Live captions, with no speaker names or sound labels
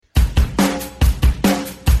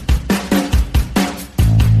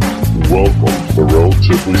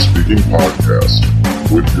Relatively Speaking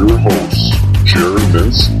podcast with your hosts, Jared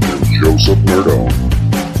Mintz and Joseph Nardone.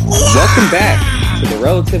 Welcome back to the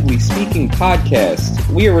Relatively Speaking podcast.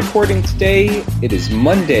 We are recording today. It is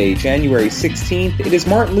Monday, January 16th. It is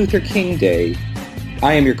Martin Luther King Day.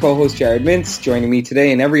 I am your co-host, Jared Mintz. Joining me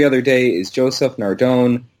today and every other day is Joseph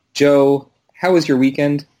Nardone. Joe, how was your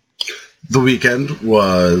weekend? The weekend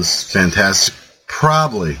was fantastic.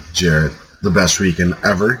 Probably, Jared, the best weekend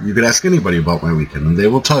ever. You could ask anybody about my weekend, and they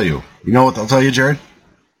will tell you. You know what they'll tell you, Jared?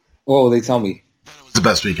 What will they tell me? It was the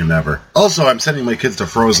best weekend ever. Also, I'm sending my kids to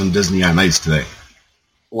Frozen Disney on Ice today.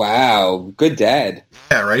 Wow, good dad.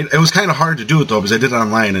 Yeah, right? It was kind of hard to do it, though, because I did it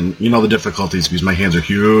online, and you know the difficulties, because my hands are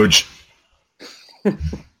huge.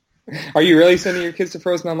 Are you really sending your kids to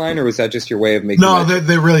Frozen online, or was that just your way of making? No,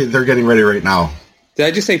 they're getting ready right now. Did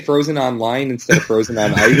I just say Frozen online instead of Frozen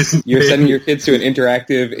on Ice? You're sending your kids to an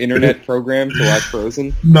interactive internet program to watch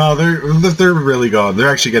Frozen? No, they're really going. They're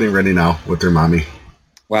actually getting ready now with their mommy.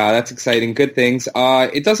 Wow, that's exciting. Good things.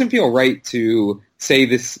 It doesn't feel right to say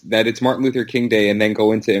that it's Martin Luther King Day and then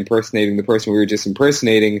go into impersonating the person we were just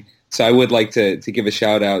impersonating. So I would like to give a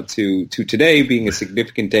shout out to today being a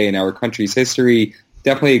significant day in our country's history.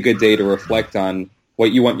 Definitely a good day to reflect on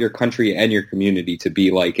what you want your country and your community to be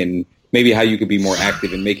like, and maybe how you could be more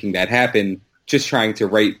active in making that happen. Just trying to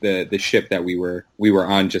right the ship that we were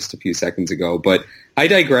on just a few seconds ago. But I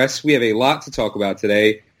digress. We have a lot to talk about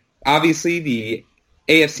today. Obviously, the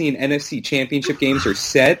AFC and NFC championship games are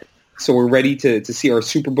set, so we're ready to see our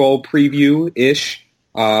Super Bowl preview-ish.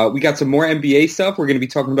 We got some more NBA stuff. We're going to be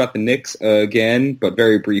talking about the Knicks again, but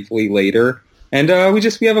very briefly later. And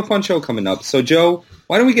we have a fun show coming up. So, Joe,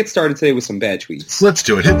 why don't we get started today with some bad tweets? Let's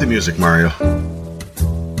do it. Hit the music, Mario.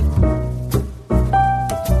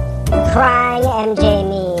 Crying MJ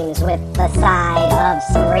memes with the side of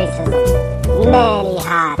some racism. Many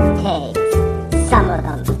hot takes. Some of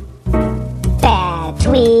them bad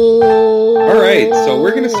tweets. All right, so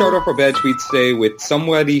we're going to start off our bad tweets today with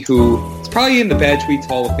somebody who is probably in the Bad Tweets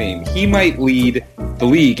Hall of Fame. He might lead the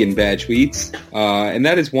league in bad tweets, and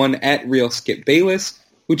that is one at Real Skip Bayless,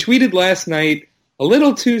 who tweeted last night, "A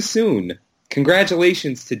little too soon.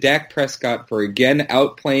 Congratulations to Dak Prescott for again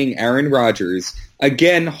outplaying Aaron Rodgers,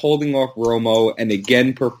 again holding off Romo, and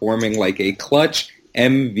again performing like a clutch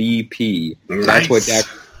MVP." Nice.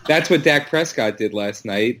 That's what Dak Prescott did last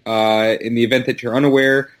night. In the event that you're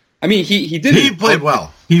unaware, I mean, he did. He played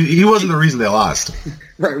well. He wasn't the reason they lost.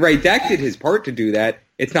 Right. Dak did his part to do that.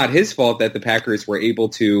 It's not his fault that the Packers were able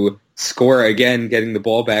to score again, getting the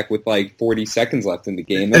ball back with like 40 seconds left in the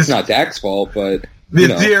game. That's not Dak's fault, but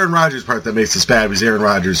the Aaron Rodgers part that makes us bad was Aaron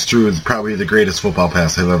Rodgers threw probably the greatest football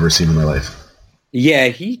pass I've ever seen in my life. Yeah,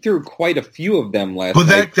 he threw quite a few of them last night.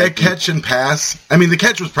 But that catch and pass, I mean, the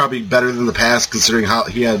catch was probably better than the pass considering how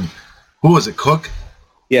he had, who was it, Cook?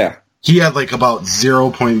 Yeah. He had like about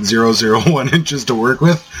 0.001 inches to work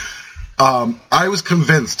with. I was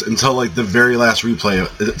convinced until like the very last replay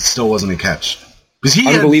it still wasn't a catch. Because he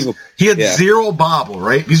had zero bobble,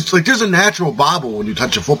 right? Because like there's a natural bobble when you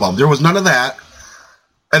touch a football. There was none of that.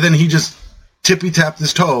 And then he just tippy-tapped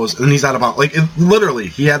his toes, and then he's out of bounds. Like, literally,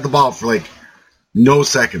 he had the ball for like no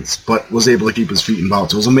seconds, but was able to keep his feet in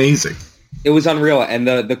bounds. It was amazing. It was unreal. And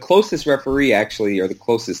the closest referee, actually, or the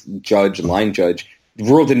closest line judge,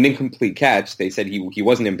 ruled an incomplete catch. They said he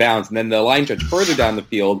wasn't in bounds. And then the line judge further down the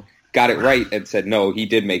field got it right and said, no, he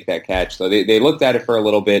did make that catch. So they looked at it for a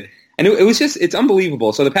little bit. And it was just, it's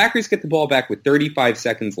unbelievable. So the Packers get the ball back with 35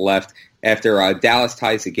 seconds left after Dallas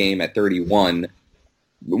ties the game at 31,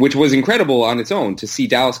 which was incredible on its own to see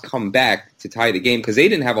Dallas come back to tie the game because they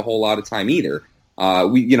didn't have a whole lot of time either.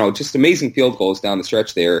 Just amazing field goals down the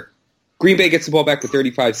stretch there. Green Bay gets the ball back with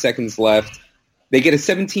 35 seconds left. They get a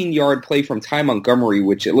 17-yard play from Ty Montgomery,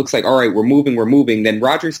 which it looks like, all right, we're moving. Then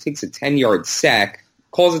Rodgers takes a 10-yard sack,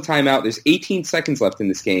 calls a timeout. There's 18 seconds left in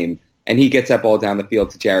this game, and he gets that ball down the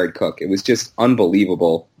field to Jared Cook. It was just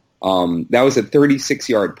unbelievable. That was a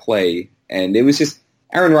 36-yard play, and it was just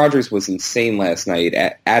Aaron Rodgers was insane last night,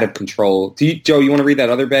 out of control. Joe, you want to read that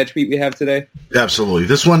other bad tweet we have today? Absolutely.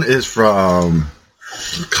 This one is from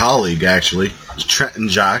a colleague, actually, Trenton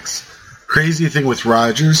Jocks. Crazy thing with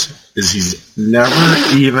Rodgers is he's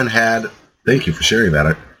never even had, thank you for sharing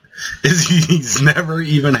that, is he's never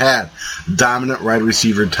even had dominant wide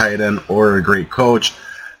receiver, tight end, or a great coach.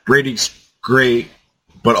 Brady's great,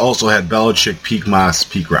 but also had Belichick, peak Moss,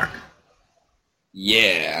 peak Rock.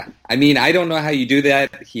 Yeah. I mean, I don't know how you do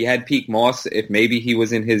that. He had peak Moss if maybe he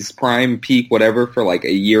was in his prime peak, whatever, for like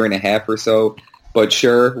a year and a half or so. But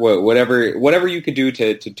sure, whatever you could do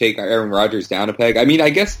to take Aaron Rodgers down a peg. I mean, I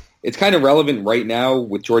guess it's kind of relevant right now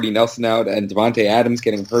with Jordy Nelson out and Devontae Adams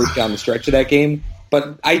getting hurt down the stretch of that game.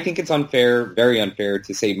 But I think it's unfair, very unfair,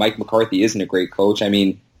 to say Mike McCarthy isn't a great coach. I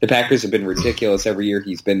mean, the Packers have been ridiculous every year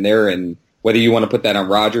he's been there, and whether you want to put that on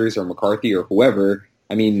Rodgers or McCarthy or whoever,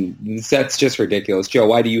 I mean, that's just ridiculous. Joe,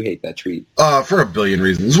 why do you hate that tweet? For a billion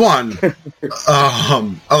reasons. One,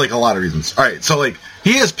 I like a lot of reasons. All right, so, like,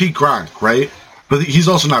 he has Pete Gronk, right? But he's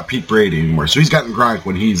also not Pete Brady anymore. So he's gotten Gronk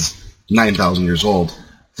when he's 9,000 years old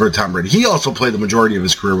for Tom Brady. He also played the majority of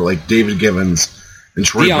his career with, like, David Givens and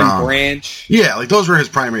Troy Brown. Branch. Yeah, like, those were his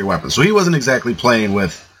primary weapons. So he wasn't exactly playing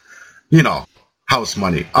with, you know, house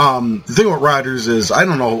money. The thing with Rodgers is, I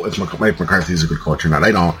don't know if Mike McCarthy is a good coach or not.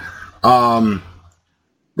 I don't.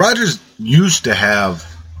 Rodgers used to have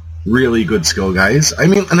really good skill guys. I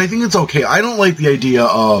mean, and I think it's okay. I don't like the idea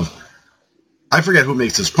of, I forget who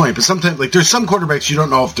makes this point, but sometimes, like, there's some quarterbacks you don't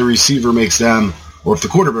know if the receiver makes them or if the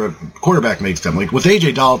quarterback makes them. Like, with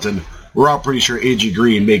A.J. Dalton, we're all pretty sure A.J.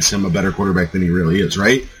 Green makes him a better quarterback than he really is,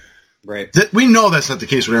 right? Right. We know that's not the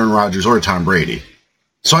case with Aaron Rodgers or Tom Brady.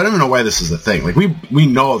 So I don't even know why this is a thing. Like, we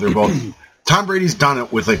know they're both... Tom Brady's done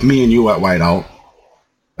it with, like, me and you at wide out.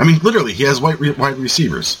 I mean, literally, he has wide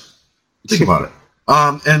receivers. Think about it.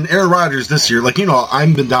 And Aaron Rodgers this year, like, you know,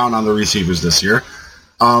 I've been down on the receivers this year.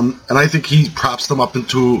 And I think he props them up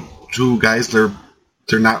into guys they're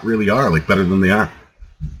not really are, like, better than they are.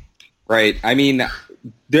 Right. I mean,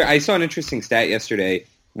 I saw an interesting stat yesterday.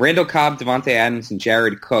 Randall Cobb, Devontae Adams, and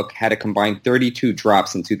Jared Cook had a combined 32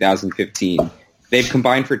 drops in 2015. They've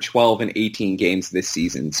combined for 12 and 18 games this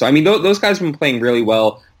season. So, I mean, those guys have been playing really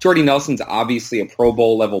well. Jordy Nelson's obviously a Pro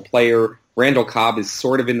Bowl-level player. Randall Cobb is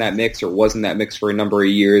sort of in that mix, or was in that mix for a number of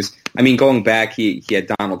years. I mean, going back, he had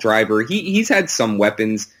Donald Driver. He's had some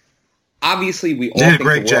weapons. Obviously, we all think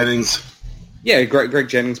Greg Jennings. Yeah, Greg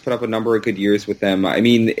Jennings put up a number of good years with them. I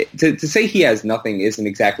mean, to say he has nothing isn't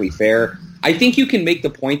exactly fair. I think you can make the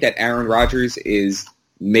point that Aaron Rodgers is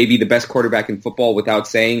maybe the best quarterback in football without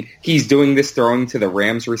saying he's doing this throwing to the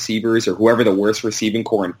Rams receivers or whoever the worst receiving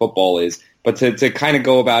core in football is. But to kind of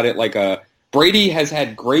go about it like Brady has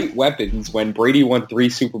had great weapons when Brady won 3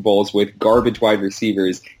 Super Bowls with garbage wide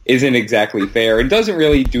receivers isn't exactly fair and doesn't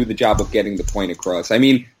really do the job of getting the point across. I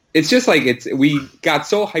mean, it's just like we got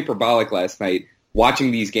so hyperbolic last night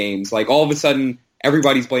watching these games. Like, all of a sudden,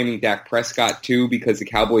 everybody's blaming Dak Prescott, too, because the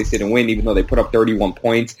Cowboys didn't win, even though they put up 31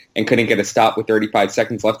 points and couldn't get a stop with 35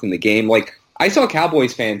 seconds left in the game. Like, I saw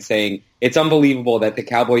Cowboys fans saying it's unbelievable that the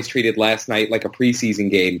Cowboys treated last night like a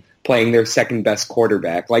preseason game, playing their second-best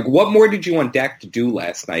quarterback. Like, what more did you want Dak to do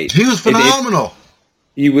last night? He was phenomenal.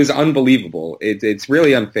 He was unbelievable. It's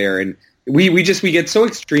really unfair, and we get so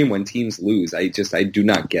extreme when teams lose. I do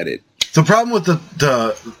not get it. The problem with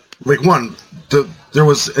there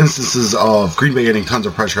was instances of Green Bay getting tons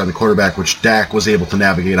of pressure on the quarterback, which Dak was able to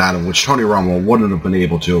navigate out of, which Tony Romo wouldn't have been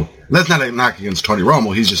able to. And that's not a knock against Tony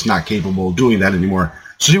Romo. He's just not capable of doing that anymore.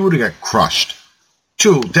 So he would have got crushed.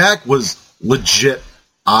 2, Dak was legit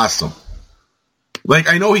awesome. Like,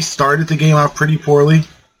 I know he started the game off pretty poorly,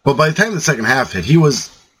 but by the time the second half hit, he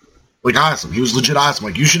was, like, awesome. He was legit awesome.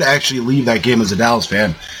 Like, you should actually leave that game as a Dallas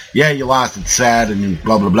fan. Yeah, you lost. It's sad and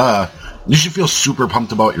blah, blah, blah. You should feel super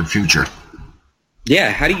pumped about your future.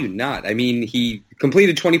 Yeah, how do you not? I mean, he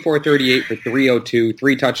completed 24-38 for 302,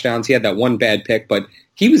 3 touchdowns. He had that one bad pick, but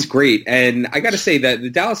he was great. And I got to say that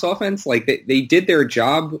the Dallas offense, like, they did their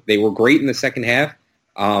job. They were great in the second half,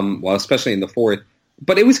 well, especially in the fourth.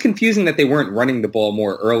 But it was confusing that they weren't running the ball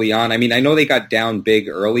more early on. I mean, I know they got down big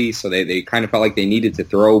early, so they kind of felt like they needed to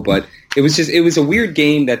throw. But it was a weird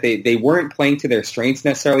game that they weren't playing to their strengths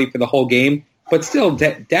necessarily for the whole game. But still,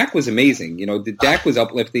 Dak was amazing. You know, Dak was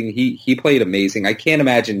uplifting. He played amazing. I can't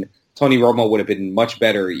imagine Tony Romo would have been much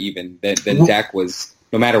better even than Dak was,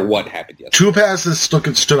 no matter what happened yesterday. 2 passes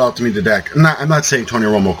stood out to me to Dak. I'm not saying Tony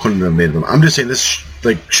Romo couldn't have made them. I'm just saying this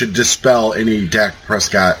should dispel any Dak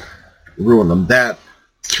Prescott ruin them. That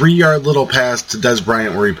 3-yard little pass to Dez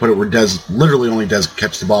Bryant where he put it where literally only Dez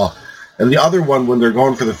catch the ball. And the other one when they're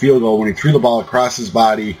going for the field goal, when he threw the ball across his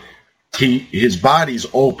body, his body's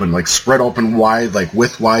open, like spread open wide, like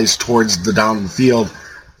widthwise towards the down the field,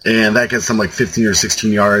 and that gets them like 15 or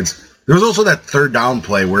 16 yards. There was also that third down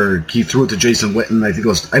play where he threw it to Jason Witten. I think it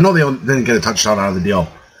was, I know they didn't get a touchdown out of the deal,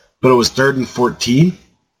 but it was 3rd and 14,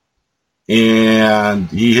 and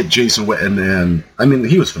he hit Jason Witten, and I mean,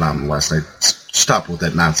 he was phenomenal last night. Stop with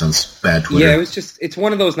that nonsense, bad Twitter. Yeah, it's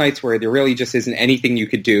one of those nights where there really just isn't anything you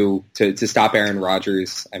could do to stop Aaron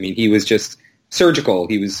Rodgers. I mean, he was just surgical.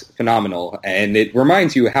 He was phenomenal, and it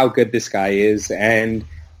reminds you how good this guy is. And,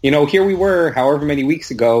 you know, here we were however many weeks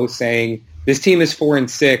ago saying this team is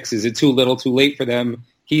 4-6. Is it too little, too late for them?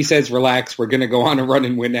 He says, relax, we're going to go on a run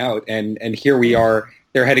and win out. And here we are.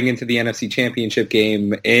 They're heading into the NFC Championship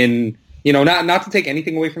game in not to take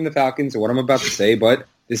anything away from the Falcons or what I'm about to say, but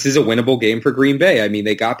this is a winnable game for Green Bay. I mean,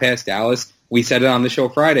 they got past Dallas. We said it on the show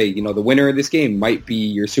Friday. The winner of this game might be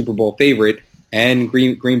your Super Bowl favorite, and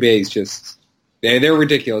Green Bay is just they're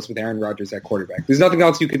ridiculous with Aaron Rodgers at quarterback. There's nothing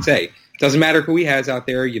else you could say. It doesn't matter who he has out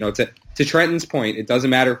there. To Trenton's point, it doesn't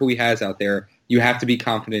matter who he has out there. You have to be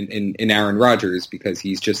confident in Aaron Rodgers because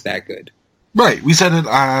he's just that good. Right. We said it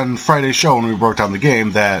on Friday's show when we broke down the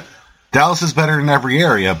game that Dallas is better in every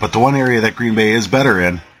area, but the one area that Green Bay is better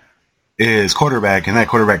in is quarterback, and that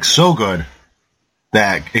quarterback's so good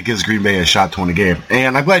that it gives Green Bay a shot to win a game.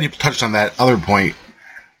 And I'm glad you touched on that other point.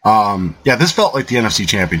 This felt like the NFC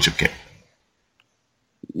Championship game.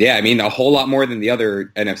 Yeah, I mean, a whole lot more than the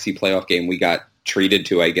other NFC playoff game we got treated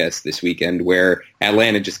to, I guess, this weekend, where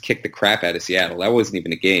Atlanta just kicked the crap out of Seattle. That wasn't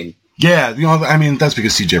even a game. Yeah, that's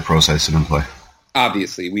because CJ Prosise didn't play.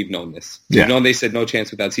 Obviously, we've known this. We've known they said no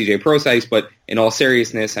chance without CJ Prosise, but in all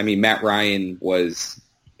seriousness, I mean, Matt Ryan was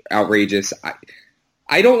outrageous.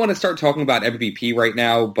 I don't want to start talking about MVP right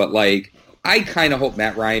now, but, I kind of hope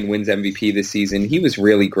Matt Ryan wins MVP this season. He was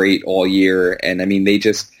really great all year, and, I mean,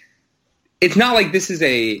 it's not like this is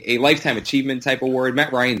a lifetime achievement type award.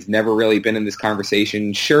 Matt Ryan's never really been in this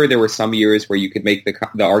conversation. Sure, there were some years where you could make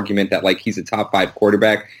the argument that he's a top 5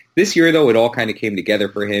 quarterback. This year, though, it all kind of came together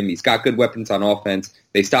for him. He's got good weapons on offense.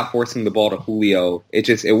 They stopped forcing the ball to Julio.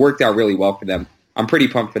 It worked out really well for them. I'm pretty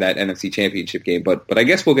pumped for that NFC Championship game, but I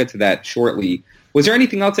guess we'll get to that shortly. Was there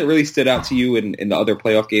anything else that really stood out to you in the other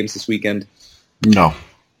playoff games this weekend? No.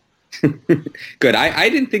 Good. I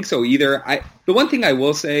didn't think so either. The one thing I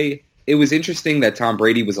will say, it was interesting that Tom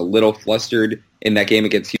Brady was a little flustered in that game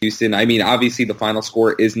against Houston. I mean, obviously the final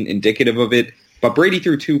score isn't indicative of it, but Brady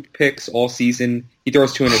threw 2 picks all season. He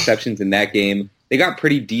throws 2 interceptions in that game. They got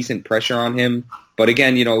pretty decent pressure on him. But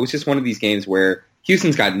again, it was just one of these games where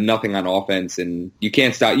Houston's got nothing on offense, and you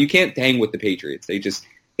can't hang with the Patriots.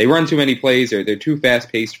 They run too many plays, they're too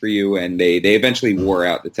fast-paced for you, and they eventually wore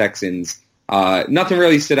out the Texans. Nothing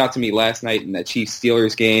really stood out to me last night in that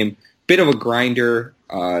Chiefs-Steelers game. Bit of a grinder.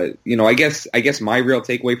 I guess my real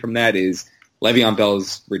takeaway from that is Le'Veon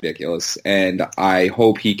Bell's ridiculous, and I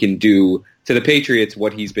hope he can do to the Patriots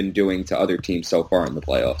what he's been doing to other teams so far in the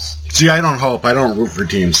playoffs. See, I don't hope. I don't root for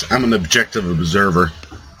teams. I'm an objective observer.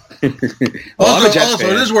 Also,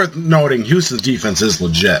 it is worth noting Houston's defense is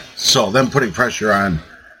legit, so them putting pressure on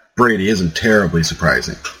Brady isn't terribly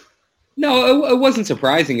surprising. No, it wasn't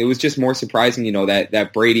surprising. It was just more surprising,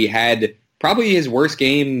 that Brady had probably his worst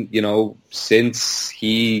game, since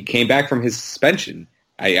he came back from his suspension.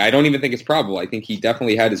 I don't even think it's probable. I think he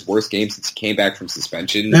definitely had his worst game since he came back from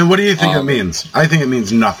suspension. And what do you think it means? I think it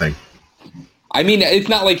means nothing. I mean, it's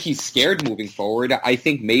not like he's scared moving forward. I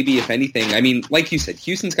think maybe, if anything, I mean, like you said,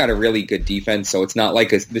 Houston's got a really good defense, so it's not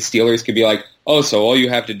like the Steelers could be like, oh, so all you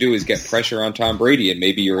have to do is get pressure on Tom Brady and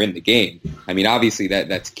maybe you're in the game. I mean, obviously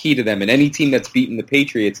that's key to them. And any team that's beaten the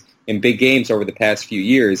Patriots in big games over the past few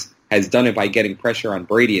years has done it by getting pressure on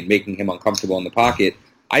Brady and making him uncomfortable in the pocket.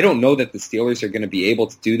 I don't know that the Steelers are going to be able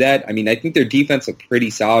to do that. I mean, I think their defense looked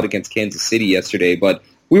pretty solid against Kansas City yesterday, but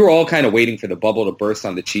we were all kind of waiting for the bubble to burst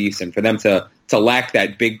on the Chiefs and for them to lack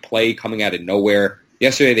that big play coming out of nowhere.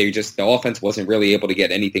 Yesterday, the offense wasn't really able to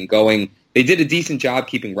get anything going. They did a decent job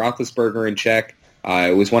keeping Roethlisberger in check.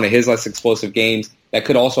 It was one of his less explosive games. That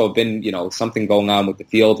could also have been, something going on with the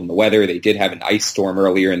field and the weather. They did have an ice storm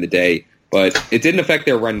earlier in the day, but it didn't affect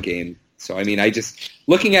their run game. So, I mean,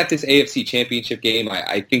 looking at this AFC Championship game,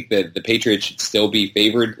 I think that the Patriots should still be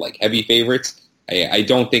favored, like heavy favorites. I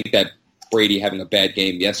don't think that Brady having a bad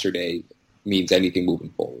game yesterday means anything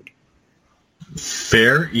moving forward.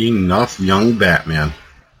 Fair enough, young Batman.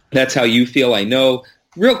 That's how you feel, I know.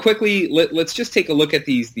 Real quickly, let's just take a look at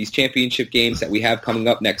these championship games that we have coming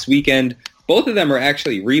up next weekend. Both of them are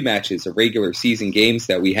actually rematches of regular season games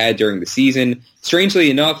that we had during the season. Strangely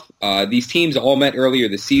enough, these teams all met earlier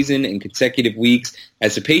this season in consecutive weeks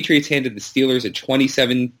as the Patriots handed the Steelers a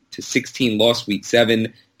 27-16 loss Week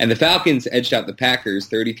 7, and the Falcons edged out the Packers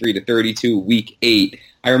 33-32 Week 8.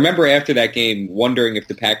 I remember after that game wondering if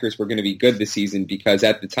the Packers were going to be good this season because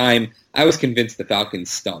at the time I was convinced the Falcons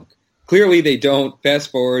stunk. Clearly they don't.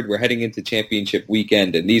 Fast forward, we're heading into championship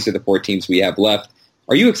weekend, and these are the 4 teams we have left.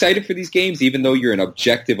 Are you excited for these games, even though you're an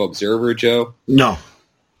objective observer, Joe? No.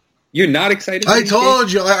 You're not excited for I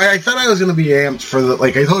told you. I thought I was going to be amped for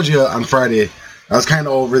I told you on Friday, I was kind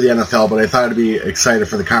of over the NFL, but I thought I'd be excited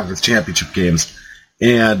for the conference championship games.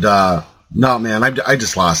 And, no, man, I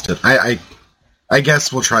just lost it. I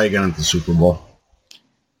guess we'll try again at the Super Bowl.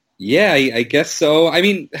 Yeah, I guess so. I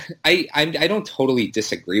mean, I don't totally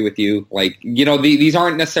disagree with you. Like, these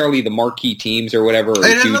aren't necessarily the marquee teams or whatever. It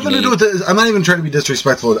has nothing to do with this. I'm not even trying to be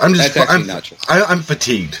disrespectful. I'm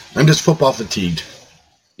fatigued. I'm just football fatigued.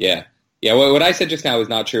 Yeah. Yeah, what I said just now is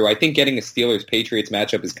not true. I think getting a Steelers-Patriots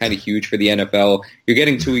matchup is kind of huge for the NFL. You're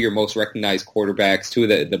getting two of your most recognized quarterbacks, two of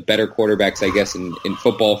the better quarterbacks, I guess, in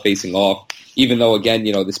football facing off, even though, again,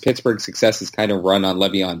 this Pittsburgh success is kind of run on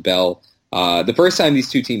Le'Veon Bell. The first time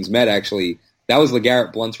these two teams met, actually, that was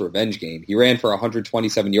LeGarrette Blount's revenge game. He ran for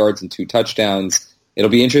 127 yards and 2 touchdowns.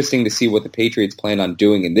 It'll be interesting to see what the Patriots plan on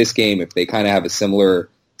doing in this game, if they kind of have a similar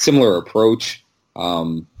approach.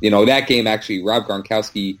 That game, actually, Rob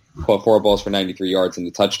Gronkowski caught 4 balls for 93 yards and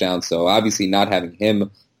the touchdown, so obviously not having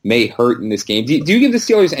him may hurt in this game. Do you give the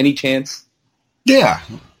Steelers any chance? Yeah.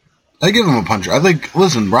 I give them a puncher. I think,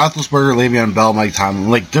 listen, Roethlisberger, Le'Veon Bell, Mike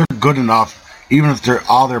Tomlin, they're good enough, even if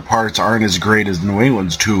all their parts aren't as great as New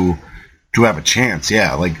England's, to have a chance.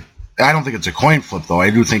 Yeah, I don't think it's a coin flip, though. I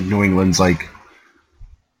do think New England's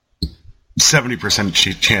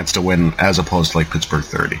 70% chance to win as opposed to Pittsburgh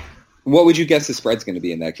 30. What would you guess the spread's going to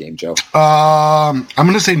be in that game, Joe? I'm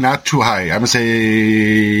going to say not too high. I'm going to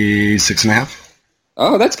say 6.5.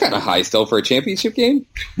 Oh, that's kind of high still for a championship game.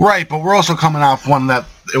 Right, but we're also coming off one that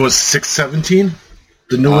it was 6-17.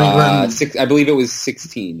 The New England, I believe it was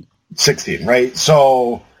 16. 16, right?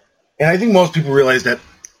 So, and I think most people realize that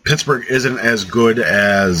Pittsburgh isn't as good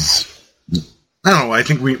as, I don't know, I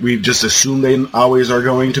think we just assume they always are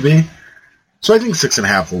going to be. So I think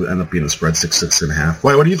 6.5 will end up being a spread, 6.5.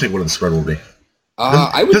 What do you think? What the spread will be?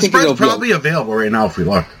 I would think spread's probably available right now if we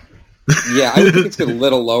look. Yeah, I would think it's a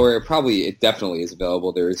little lower. It definitely is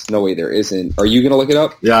available. There's no way there isn't. Are you going to look it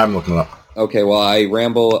up? Yeah, I'm looking it up. Okay, well, I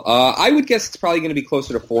ramble. I would guess it's probably going to be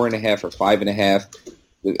closer to 4.5 or 5.5.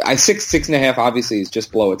 6.5 obviously is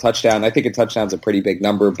just below a touchdown. I think a touchdown's a pretty big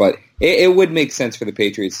number, but it would make sense for the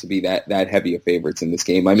Patriots to be that heavy of favorites in this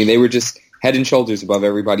game. I mean, they were just head and shoulders above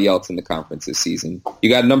everybody else in the conference this season. You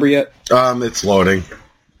got a number yet? It's loading.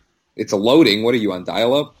 It's a loading? What are you, on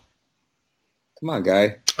dial-up? Come on,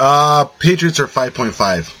 guy. Patriots are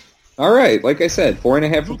 5.5. All right, like I said,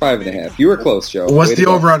 4.5 or 5.5. You were close, Joe. What's the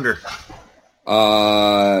over-under?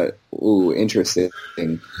 Interesting.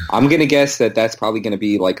 I'm going to guess that's probably going to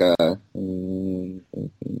be like a...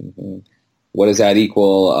 what does that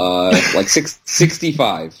equal?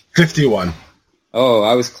 65. 51. Oh,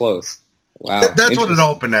 I was close. Wow. That's what it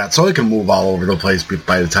opened at, so it can move all over the place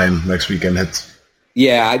by the time next weekend hits.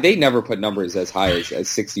 Yeah, they never put numbers as high as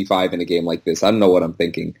 65 in a game like this. I don't know what I'm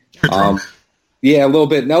thinking. Yeah, a little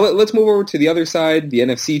bit. Now let's move over to the other side, the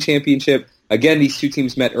NFC Championship. Again, these two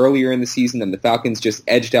teams met earlier in the season, and the Falcons just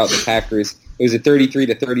edged out the Packers. It was a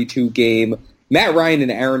 33-32 game. Matt Ryan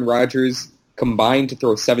and Aaron Rodgers combined to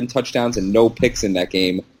throw 7 touchdowns and no picks in that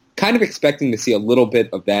game. Kind of expecting to see a little bit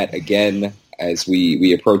of that again as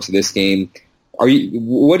we approach this game.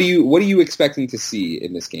 What are you expecting to see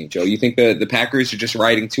in this game, Joe? You think the Packers are just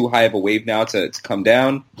riding too high of a wave now to come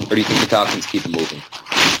down, or do you think the Falcons keep it moving?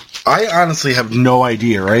 I honestly have no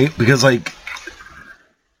idea, right? Because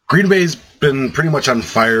Green Bay's been pretty much on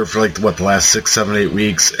fire for the last 6, 7, 8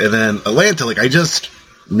 weeks, and then Atlanta, I just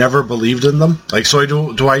never believed in them. So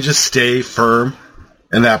do I just stay firm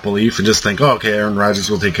in that belief and just think, oh, okay, Aaron Rodgers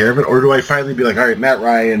will take care of it, or do I finally be all right, Matt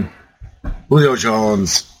Ryan, Julio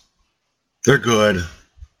Jones, they're good.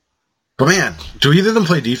 But man, do either of them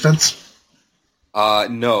play defense?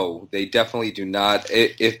 No, they definitely do not.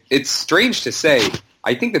 It's strange to say.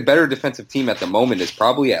 I think the better defensive team at the moment is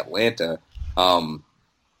probably Atlanta.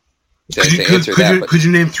 Could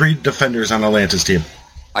you name 3 defenders on Atlanta's team?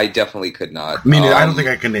 I definitely could not. I don't think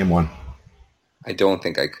I can name one. I don't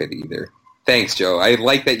think I could either. Thanks, Joe. I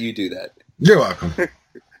like that you do that. You're welcome.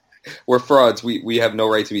 We're frauds. We have no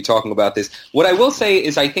right to be talking about this. What I will say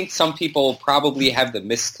is I think some people probably have the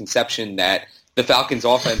misconception that the Falcons'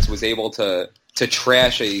 offense was able to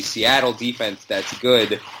trash a Seattle defense that's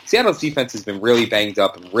good. Seattle's defense has been really banged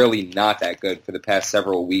up and really not that good for the past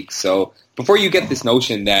several weeks. So before you get this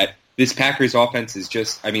notion that this Falcons offense is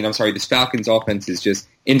just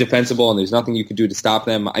indefensible and there's nothing you can do to stop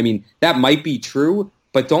them, that might be true,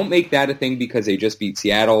 but don't make that a thing because they just beat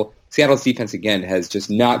Seattle. Seattle's defense, again, has just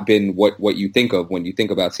not been what you think of when you think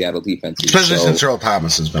about Seattle defenses. Especially since Earl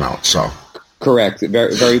Thomas has been out. So correct.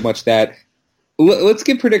 Very, very much that. Let's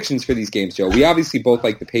get predictions for these games, Joe. We obviously both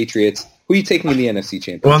like the Patriots. Who are you taking in the NFC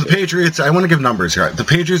Championship? Well, the Patriots, I want to give numbers here. The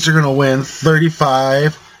Patriots are going to win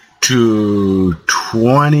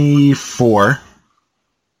 35-24.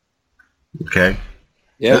 Okay.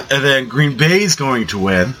 Yeah. And then Green Bay's going to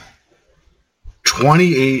win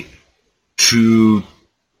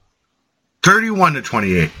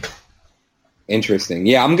 28-31-28. Interesting.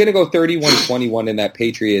 Yeah, I'm going to go 31-21 in that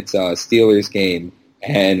Patriots-Steelers game,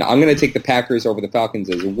 and I'm going to take the Packers over the Falcons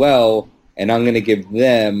as well, and I'm going to give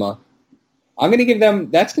them,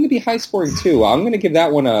 that's going to be high scoring too. I'm going to give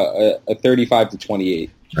that one a 35-28.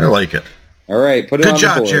 I like it. All right, put it on the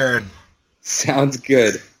board. Good job, Jared. Sounds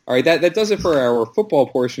good. All right, that does it for our football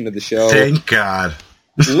portion of the show. Thank God.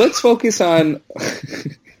 Let's focus on,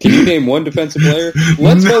 can you name one defensive player?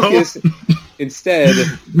 Let's focus instead.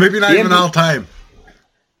 Maybe not even all time.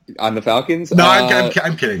 On the Falcons? No,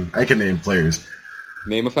 I'm kidding. I can name players.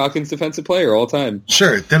 Name a Falcons defensive player all time.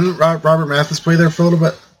 Sure. Didn't Robert Mathis play there for a little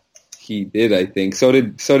bit? He did, I think. So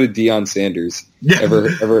did Deion Sanders. Yeah. Ever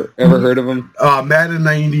heard of him? Madden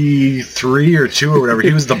 93 or 2 or whatever.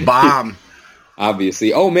 He was the bomb.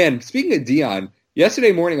 Obviously. Oh man, speaking of Deion,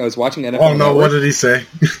 yesterday morning I was watching NFL. Oh no, Network. what did he say?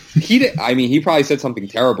 He probably said something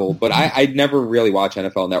terrible, but I'd never really watched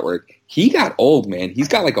NFL Network. He got old, man. He's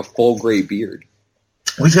got like a full gray beard.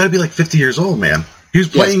 Well, he's got to be like 50 years old, man. He was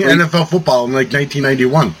playing NFL football in like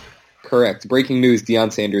 1991. Correct. Breaking news: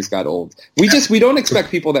 Deion Sanders got old. We don't expect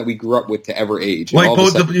people that we grew up with to ever age. Like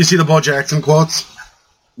you see the Bo Jackson quotes?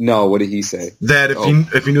 No, what did he say? That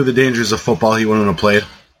if he knew the dangers of football, he wouldn't have played.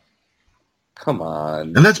 Come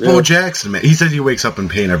on. And that's really? Bo Jackson, man. He says he wakes up in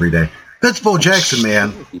pain every day. That's Bo Jackson,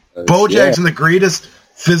 man. Bo Jackson, the greatest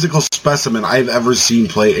physical specimen I've ever seen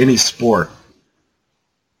play any sport.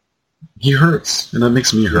 He hurts, and that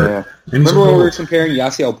makes me hurt. Yeah. Remember when we were comparing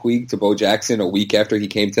Yasiel Puig to Bo Jackson a week after he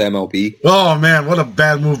came to MLB? Oh, man, what a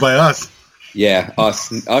bad move by us. Yeah,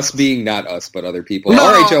 us being not us, but other people. No,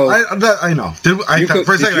 all right, Joe. I know.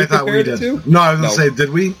 For a second, I thought we did. No, I was going to say,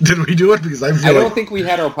 did we do it? Because I don't think we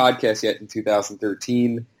had our podcast yet in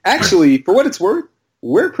 2013. Actually, for what it's worth,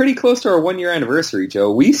 we're pretty close to our 1-year anniversary,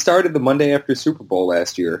 Joe. We started the Monday after Super Bowl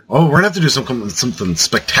last year. Oh, we're going to have to do something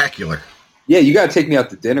spectacular. Yeah, you got to take me out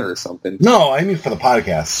to dinner or something. No, I mean for the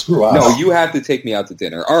podcast. Screw us. No, you have to take me out to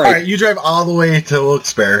dinner. All right, you drive all the way to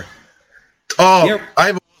Wilkes-Barre. Oh, yep. I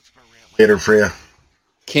have a Wilkes-Barre rant later for you.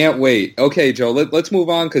 Can't wait. Okay, Joe, let's move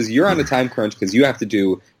on because you're on a time crunch because you have to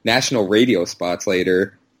do national radio spots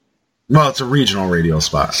later. Well, it's a regional radio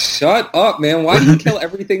spot. Shut up, man. Why do you kill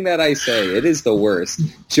everything that I say? It is the worst.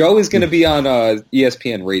 Joe is going to be on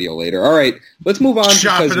ESPN radio later. All right, let's move on.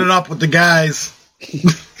 Chopping it up with the guys.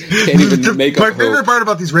 Can't even make my favorite part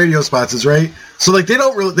about these radio spots is so like they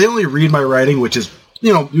only read my writing, which is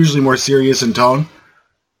usually more serious in tone.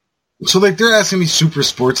 So like they're asking me super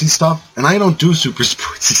sportsy stuff, and I don't do super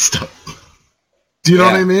sportsy stuff. Do you know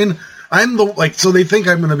what I mean? I'm so they think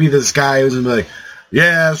I'm going to be this guy who's going to be like,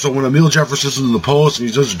 yeah. So when Emil Jefferson's in the post and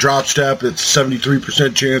he does a drop step, it's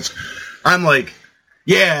 73% chance. I'm like,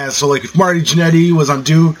 yeah. So like if Marty Jannetty was on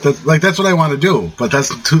Duke, that's what I want to do, but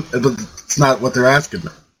it's not what they're asking me.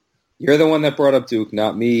 You're the one that brought up Duke,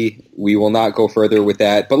 not me. We will not go further with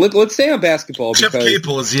that. But let's stay on basketball. Jeff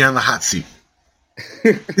Capel, is he on the hot seat?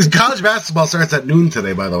 His college basketball starts at noon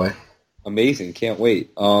today, by the way. Amazing. Can't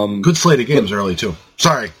wait. Good slate of games early, too.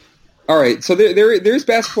 Sorry. All right. So there's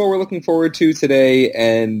basketball we're looking forward to today,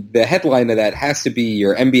 and the headline of that has to be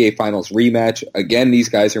your NBA Finals rematch. Again, these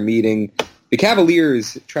guys are meeting. The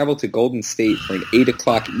Cavaliers travel to Golden State for an 8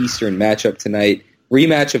 o'clock Eastern matchup tonight.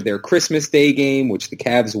 Rematch of their Christmas Day game, which the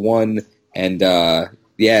Cavs won. And, that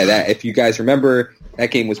if you guys remember,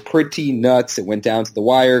 that game was pretty nuts. It went down to the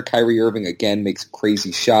wire. Kyrie Irving, again, makes a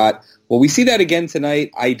crazy shot. Will we see that again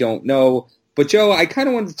tonight? I don't know. But, Joe, I kind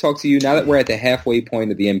of wanted to talk to you now that we're at the halfway point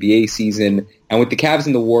of the NBA season, and with the Cavs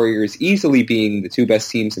and the Warriors easily being the two best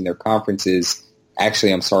teams in their conferences.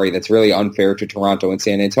 Actually, I'm sorry, that's really unfair to Toronto and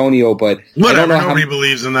San Antonio, but whatever, nobody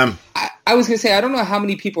believes in them. I was going to say, I don't know how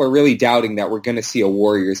many people are really doubting that we're going to see a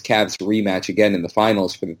Warriors-Cavs rematch again in the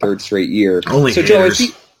finals for the third straight year. Only so, haters.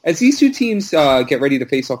 Joe, as these two teams get ready to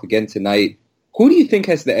face off again tonight, who do you think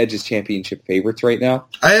has the edge as championship favorites right now?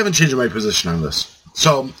 I haven't changed my position on this.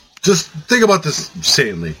 So, just think about this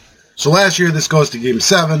sanely. So last year, this goes to Game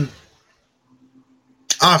 7.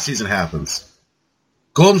 Offseason happens.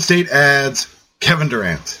 Golden State adds Kevin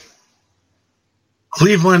Durant.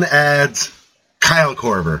 Cleveland adds Kyle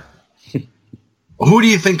Korver. Who do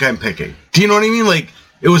you think I'm picking? Do you know what I mean? Like,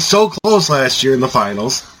 it was so close last year in the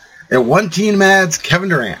finals, and one team adds Kevin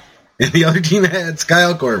Durant, and the other team adds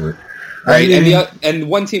Kyle Korver. Right, and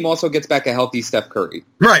one team also gets back a healthy Steph Curry.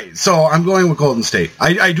 Right, so I'm going with Golden State.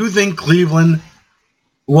 I do think Cleveland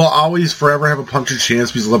will always forever have a puncher's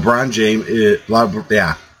chance because LeBron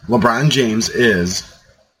James is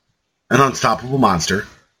an unstoppable monster,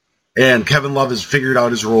 and Kevin Love has figured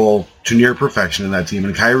out his role to near perfection in that team,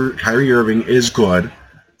 and Kyrie Irving is good,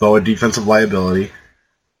 though a defensive liability.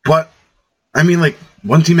 But, I mean, like,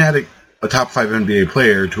 one team had a top 5 NBA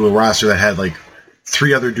player to a roster that had like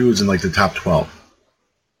 3 other dudes in like the top 12.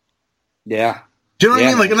 Yeah. Do you know what I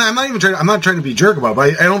mean? Like, and I'm not trying to be a jerk about it,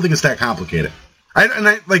 but I don't think it's that complicated. Would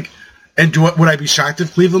I be shocked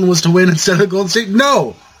if Cleveland was to win instead of Golden State?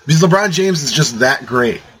 No, because LeBron James is just that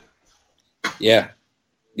great. Yeah.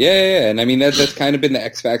 And I mean that's kind of been the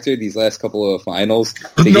X factor these last couple of finals.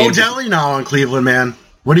 No Delly now in Cleveland, man.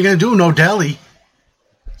 What are you gonna do? No Delly.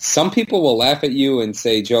 Some people will laugh at you and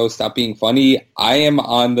say, Joe, stop being funny. I am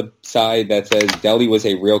on the side that says Delly was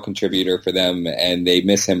a real contributor for them, and they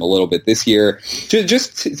miss him a little bit this year.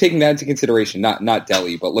 Just taking that into consideration, not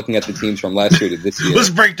Delly, but looking at the teams from last year to this year. Let's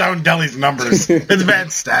break down Delly's numbers. It's bad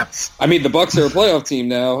stats. I mean, the Bucks are a playoff team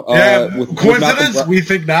now. Coincidence? We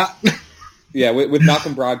think not. Yeah, with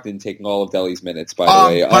Malcolm Brogdon taking all of Delly's minutes, by the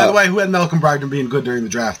way. By the way, who had Malcolm Brogdon being good during the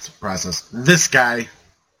draft process? This guy.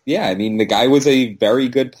 Yeah, I mean, the guy was a very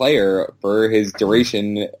good player for his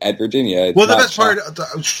duration at Virginia. The best part,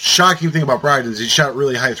 the shocking thing about Brogdon is he shot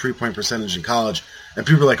really high 3-point percentage in college, and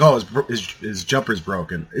people are like, "Oh, his jumper's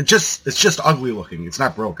broken." It's just ugly looking. It's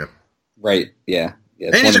not broken. Right? Yeah.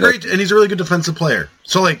 And he's a really good defensive player.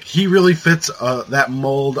 So like, he really fits that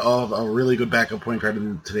mold of a really good backup point guard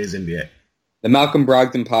in today's NBA. The Malcolm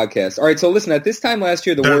Brogdon podcast. All right, so listen. At this time last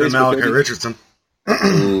year, the Warriors Malachi Richardson.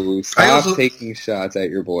 Ooh, stop taking shots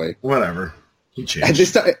at your boy. Whatever. He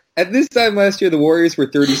changed. At this time last year, the Warriors were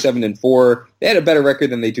 37-4. They had a better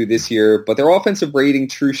record than they do this year, but their offensive rating,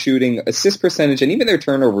 true shooting, assist percentage, and even their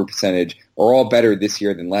turnover percentage are all better this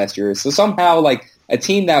year than last year. So somehow, like, a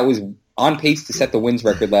team that was on pace to set the wins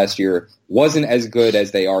record last year wasn't as good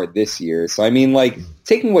as they are this year. So, I mean, like,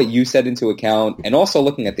 taking what you said into account and also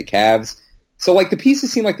looking at the Cavs, so, like, the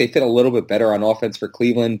pieces seem like they fit a little bit better on offense for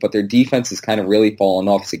Cleveland, but their defense has kind of really fallen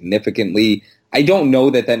off significantly. I don't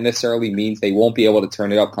know that necessarily means they won't be able to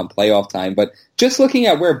turn it up come playoff time, but just looking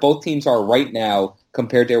at where both teams are right now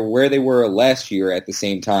compared to where they were last year at the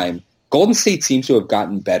same time, Golden State seems to have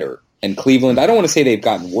gotten better. And Cleveland, I don't want to say they've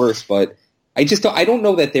gotten worse, but I don't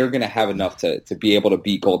know that they're going to have enough to be able to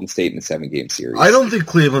beat Golden State in a 7-game series. I don't think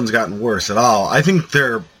Cleveland's gotten worse at all. I think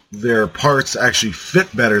their parts actually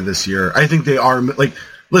fit better this year. I think they are, like,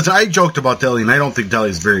 listen, I joked about Delly, and I don't think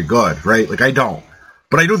Delly's very good, right? Like, I don't.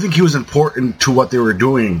 But I don't think he was important to what they were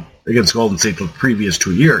doing against Golden State the previous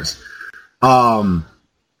 2 years. But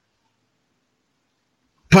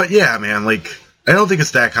yeah, man, like, I don't think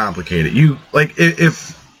it's that complicated. You, like,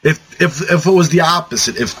 if it was the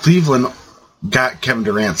opposite, if Cleveland got Kevin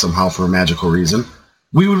Durant somehow for a magical reason,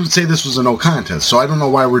 we would say this was a no contest. So I don't know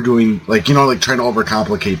why we're doing, like, you know, like, trying to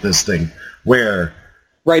overcomplicate this thing where...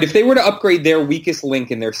 Right, if they were to upgrade their weakest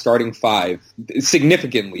link in their starting 5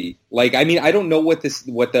 significantly, like, I mean, I don't know what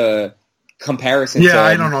the comparison to... Yeah,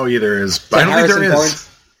 I don't know either is. I don't think there is. Barnes,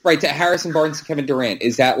 right, to Harrison Barnes to Kevin Durant.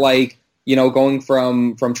 Is that, like, you know, going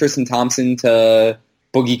from Tristan Thompson to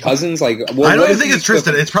Boogie Cousins? Like, I don't think it's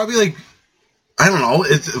Tristan. It's probably, like, I don't know.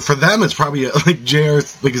 For them, it's probably, like, JR,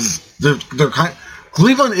 because they're kind...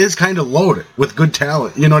 Cleveland is kind of loaded with good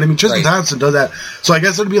talent. You know what I mean? Tristan Thompson does that. So I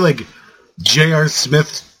guess it would be like J.R.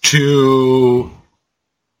 Smith to,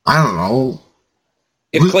 I don't know.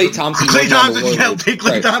 If Klay Thompson... Take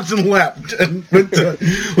Klay Thompson left.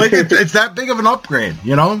 Like, it's that big of an upgrade,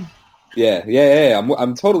 you know? Yeah.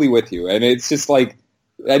 I'm totally with you. And it's just like...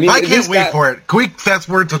 I mean, I can't wait for it. Can we fast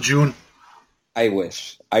forward till June? I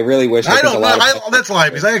wish. I really wish. That's a lie,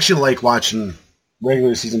 because I actually like watching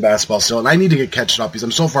regular season basketball still, and I need to get catched up because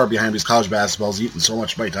I'm so far behind because college basketball is eating so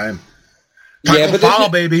much of my time. Taco Fall,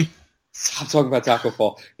 baby. Stop talking about Taco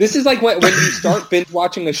Fall. This is like when you start binge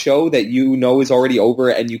watching a show that you know is already over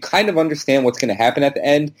and you kind of understand what's going to happen at the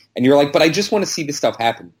end, and you're like, but I just want to see this stuff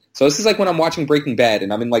happen. So this is like when I'm watching Breaking Bad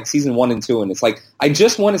and I'm in like season 1 and 2, and it's like, I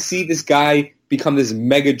just want to see this guy become this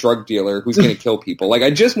mega drug dealer who's going to kill people. Like,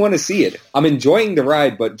 I just want to see it. I'm enjoying the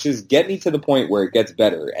ride, but just get me to the point where it gets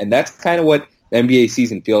better. And that's kind of what the NBA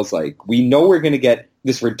season feels like. We know we're going to get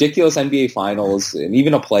this ridiculous NBA Finals and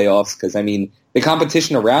even a playoffs because, I mean, the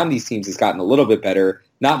competition around these teams has gotten a little bit better.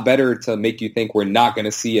 Not better to make you think we're not going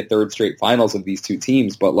to see a third straight finals of these two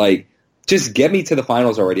teams, but, like, just get me to the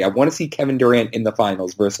finals already. I want to see Kevin Durant in the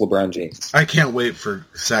finals versus LeBron James. I can't wait for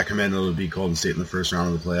Sacramento to beat Golden State in the first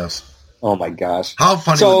round of the playoffs. Oh, my gosh. How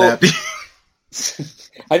funny would that be?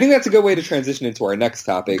 I think that's a good way to transition into our next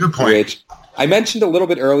topic, good point. Which I mentioned a little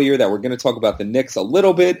bit earlier that we're going to talk about the Knicks a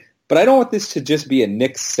little bit, but I don't want this to just be a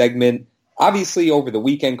Knicks segment. obviously over the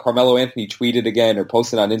weekend, Carmelo Anthony tweeted again or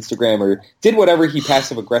posted on Instagram or did whatever he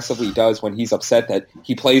passive-aggressively does when he's upset that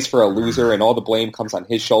he plays for a loser and all the blame comes on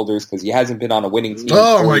his shoulders because he hasn't been on a winning team.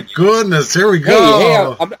 Oh, my goodness. Here we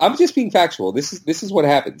go. Hey, I'm just being factual. This is what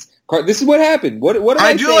happens. This is what happened. What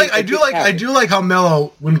I do like how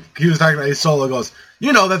Melo, when he was talking to Ace Solo, goes,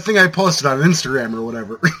 that thing I posted on Instagram or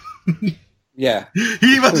whatever. Yeah.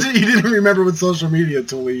 He didn't remember what social media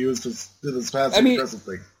until we used this passive-aggressive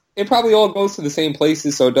thing. It probably all goes to the same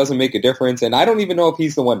places, so it doesn't make a difference. And I don't even know if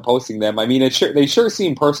he's the one posting them. I mean, they sure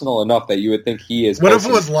seem personal enough that you would think he is. What if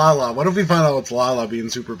it was Lala? What if we found out it's Lala being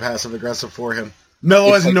super passive-aggressive for him?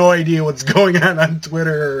 Melo has no idea what's going on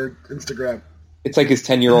Twitter or Instagram. It's like his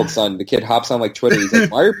 10-year-old son. The kid hops on Twitter. He's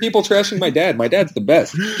like, why are people trashing my dad? My dad's the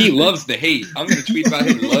best. He loves the hate. I'm going to tweet about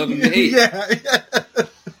him loving the hate. Yeah.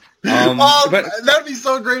 But that'd be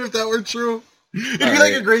so great if that were true. It'd be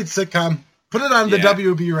like a great sitcom. Put it on the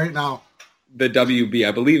WB right now. The WB.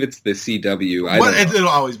 I believe it's the CW. It'll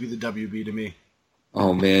always be the WB to me.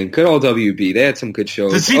 Oh, man. Good old WB. They had some good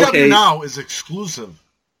shows. The CW now is exclusive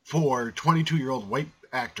for 22-year-old white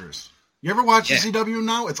actors. You ever watch the CW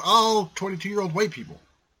now? It's all 22-year-old white people.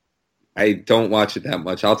 I don't watch it that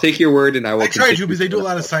much. I'll take your word, and I will. I try to because they do a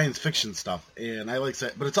lot of science fiction stuff, and I like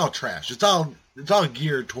that. But it's all trash. It's all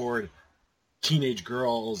geared toward teenage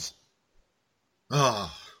girls.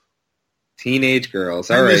 Oh. Teenage girls.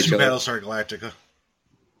 All right, Joe. Battlestar Galactica.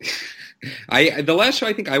 The last show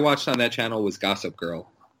I think I watched on that channel was Gossip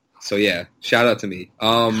Girl. So yeah, shout out to me.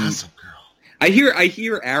 Gossip Girl. I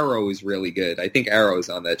hear Arrow is really good. I think Arrow is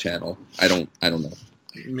on that channel. I don't know.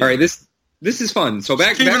 Maybe. All right, this is fun. So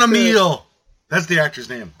Stephen Amell. That's the actor's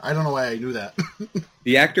name. I don't know why I knew that.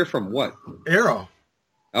 The actor from what? Arrow.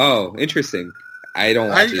 Oh, interesting. I don't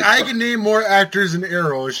watch it. I can name more actors in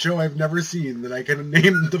Arrow, a show I've never seen, than I can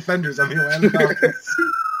name defenders on the Atlanta Falcons.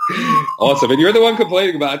 Awesome. And you're the one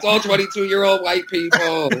complaining about it. It's all 22-year-old white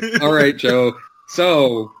people. All right, Joe.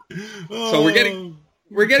 So we're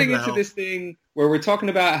getting into this thing where we're talking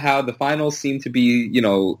about how the finals seem to be,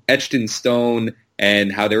 etched in stone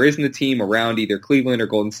and how there isn't a team around either Cleveland or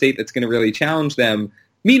Golden State that's going to really challenge them.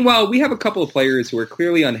 Meanwhile, we have a couple of players who are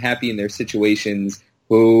clearly unhappy in their situations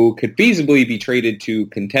who could feasibly be traded to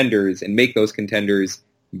contenders and make those contenders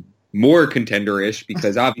more contender-ish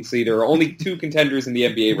because obviously there are only 2 contenders in the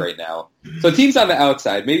NBA right now. So teams on the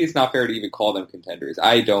outside, maybe it's not fair to even call them contenders.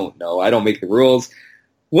 I don't know. I don't make the rules.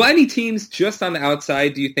 Will any teams just on the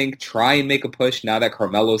outside, do you think, try and make a push now that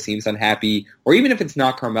Carmelo seems unhappy? Or even if it's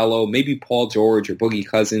not Carmelo, maybe Paul George or Boogie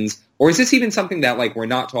Cousins? Or is this even something that we're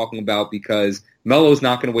not talking about because Melo's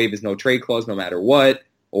not going to waive his no-trade clause no matter what?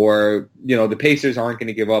 Or, the Pacers aren't going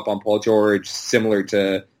to give up on Paul George, similar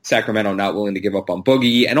to Sacramento not willing to give up on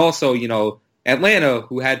Boogie. And also, Atlanta,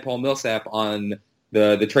 who had Paul Millsap on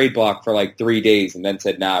the trade block for 3 days and then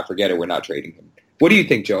said, nah, forget it, we're not trading him. What do you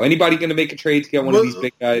think, Joe? Anybody going to make a trade to get one of these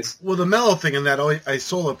big guys? Well, the Melo thing in that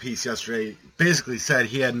Isola piece yesterday basically said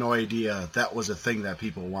he had no idea that was a thing that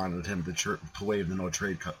people wanted him to waive the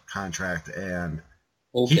no-trade contract. And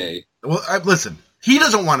okay. Listen, he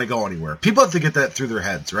doesn't want to go anywhere. People have to get that through their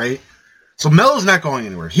heads, right? So Melo's not going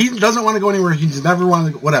anywhere. He doesn't want to go anywhere. He's never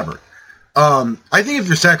wanted to go, whatever. I think if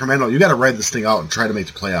you're Sacramento, you got to ride this thing out and try to make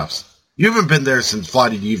the playoffs. You haven't been there since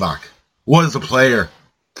Vlade Divac. What is a player?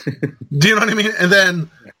 Do you know what I mean? And then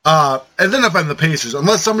if I'm the Pacers,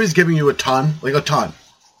 unless somebody's giving you a ton,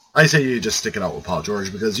 I say you just stick it out with Paul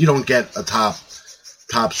George because you don't get a top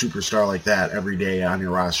superstar like that every day on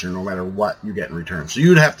your roster, no matter what you get in return. So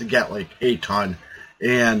you'd have to get a ton.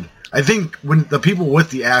 And I think when the people with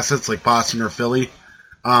the assets like Boston or Philly,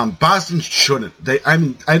 Boston shouldn't. They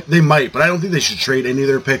might, but I don't think they should trade any of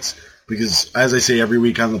their picks because, as I say every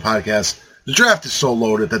week on the podcast, the draft is so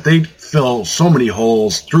loaded that they fill so many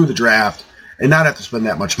holes through the draft and not have to spend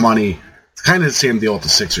that much money. It's kind of the same deal with the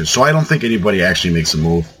Sixers. So I don't think anybody actually makes a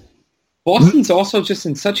move. Boston's also just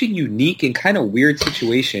in such a unique and kind of weird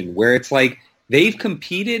situation where it's they've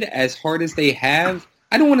competed as hard as they have.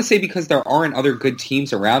 I don't want to say because there aren't other good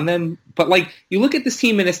teams around them, but you look at this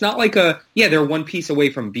team and it's not they're one piece away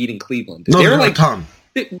from beating Cleveland. No, they're a ton.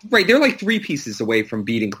 Right, they're 3 pieces away from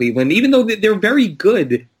beating Cleveland, even though they're very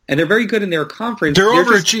good. And they're very good in their conference. They're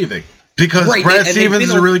overachieving because Brad Stevens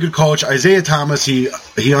is a really good coach. Isaiah Thomas, he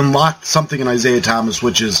unlocked something in Isaiah Thomas,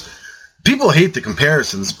 which is people hate the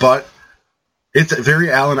comparisons, but it's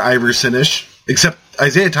very Allen Iverson-ish. Except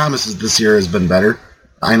Isaiah Thomas this year has been better.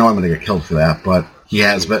 I know I'm going to get killed for that, but he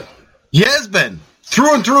has been. He has been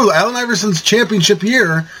through and through. Allen Iverson's championship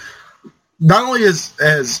year. Not only is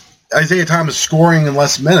Isaiah Thomas scoring in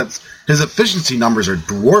less minutes, his efficiency numbers are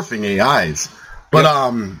dwarfing AI's. But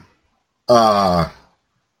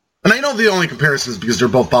And I know the only comparison is because they're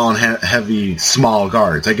both ball-heavy, small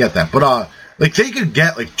guards. I get that. But, like, they could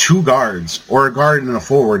get, like, 2 guards or a guard and a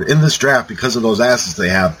forward in this draft because of those assets they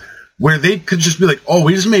have, where they could just be like, oh,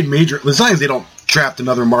 we just made major... As long as they don't draft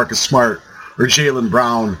another Marcus Smart or Jaylen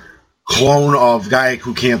Brown clone of guy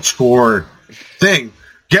who can't score thing.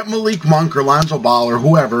 Get Malik Monk or Lonzo Ball or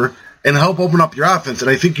whoever and help open up your offense,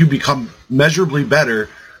 and I think you become measurably better.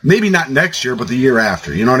 Maybe not next year, but the year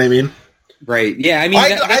after. You know what I mean? Right. Yeah, I mean...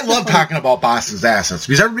 I love talking about Boston's assets,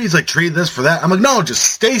 because everybody's like, trade this for that. I'm like, no, just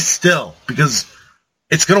stay still, because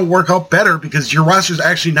it's going to work out better, because your roster's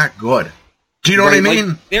actually not good. Do you know what I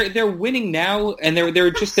mean? Like, they're winning now, and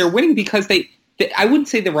they're winning because I wouldn't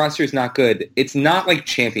say the roster is not good. It's not like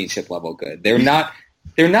championship level good. They're not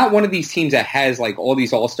one of these teams that has like all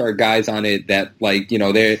these all-star guys on it that like, you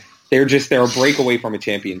know, they're a break away from a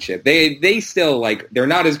championship. They still like, they're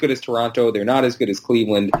not as good as Toronto. They're not as good as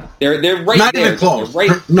Cleveland. They're right not there. Even close.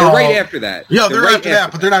 They're right after that. Yeah, they're right after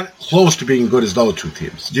that, but they're not close to being good as those two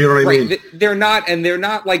teams. Do you know what I mean? They're not, and they're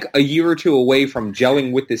not like a year or two away from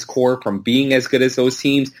gelling with this core, from being as good as those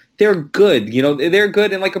teams. They're good. You know, they're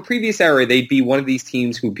good. In like a previous era, they'd be one of these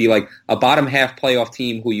teams who'd be like a bottom half playoff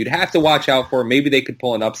team who you'd have to watch out for. Maybe they could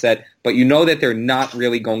pull an upset, but you know that they're not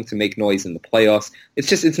really going to make noise in the playoffs.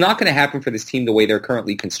 It's not going to happen for this team the way they're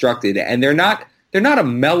currently constructed, and they're not a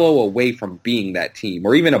Melo away from being that team,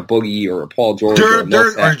 or even a Boogie or a Paul George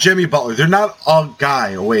or Jimmy Butler. They're not a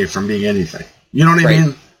guy away from being anything. You know what I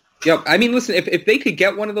mean? Yep. I mean, listen, if they could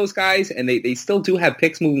get one of those guys, and they still do have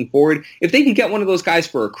picks moving forward, if they could get one of those guys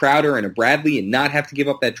for a Crowder and a Bradley and not have to give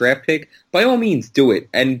up that draft pick, by all means do it.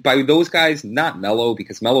 And by those guys, not Melo,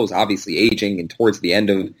 because Melo's obviously aging and towards the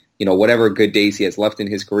end of, you know, whatever good days he has left in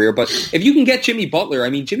his career. But if you can get Jimmy Butler,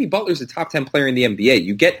 I mean, Jimmy Butler's a top 10 player in the NBA.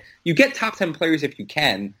 You get top 10 players if you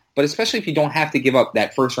can, but especially if you don't have to give up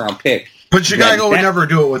that first round pick. But Chicago would never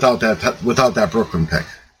do it without that Brooklyn pick.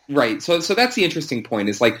 Right, so that's the interesting point.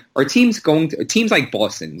 Is like, are teams like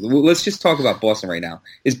Boston? Let's just talk about Boston right now.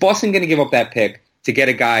 Is Boston going to give up that pick to get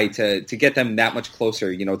a guy to get them that much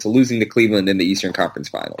closer, you know, to losing to Cleveland in the Eastern Conference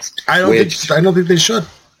Finals? I don't think they should.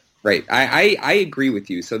 Right, I agree with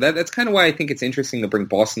you. So that's kind of why I think it's interesting to bring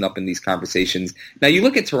Boston up in these conversations. Now you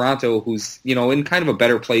look at Toronto, who's, you know, in kind of a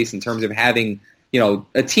better place in terms of having, you know,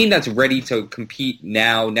 a team that's ready to compete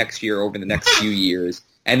now, next year, over the next few years.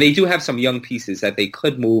 And they do have some young pieces that they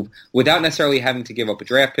could move without necessarily having to give up a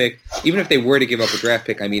draft pick. Even if they were to give up a draft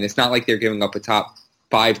pick, I mean, it's not like they're giving up a top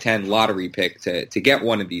 5-10 lottery pick to get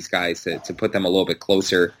one of these guys to put them a little bit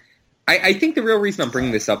closer. I think the real reason I'm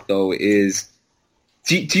bringing this up, though, is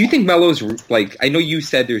do you think Melo's, like, I know you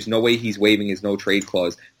said there's no way he's waiving his no-trade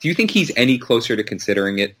clause. Do you think he's any closer to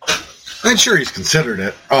considering it? I'm sure he's considered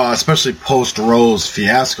it, especially post-Rose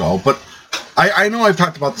fiasco, but I know I've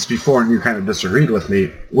talked about this before and you kind of disagreed with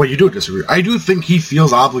me. Well, you do disagree. I do think he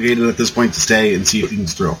feels obligated at this point to stay and see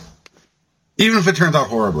things through. Even if it turns out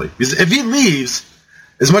horribly. Because if he leaves,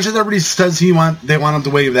 as much as everybody says they want him to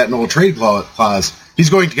waive that no trade clause,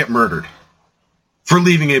 he's going to get murdered for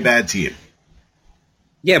leaving a bad team.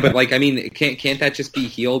 Yeah, but like, I mean, can't that just be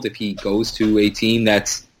healed if he goes to a team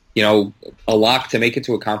that's, you know, a lock to make it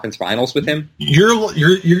to a conference finals with him? You're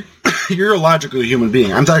a logical human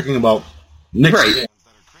being. I'm talking about Knicks fans that are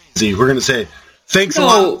crazy. We're going to say, thanks a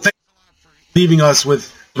lot for leaving us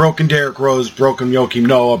with broken Derrick Rose, broken Joakim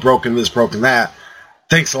Noah, broken this, broken that.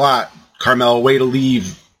 Thanks a lot, Carmelo. Way to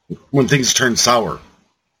leave when things turn sour.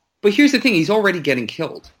 But here's the thing: he's already getting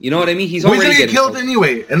killed. You know what I mean? He's already getting killed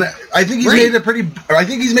anyway, and I think he's made it pretty. I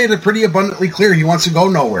think he's made it pretty abundantly clear he wants to go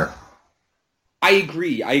nowhere. I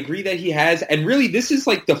agree. I agree that he has. And really, this is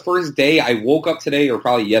like the first day I woke up today, or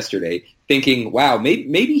probably yesterday, thinking, wow,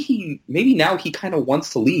 maybe now he kind of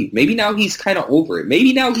wants to leave. Maybe now he's kind of over it.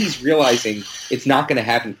 Maybe now he's realizing it's not going to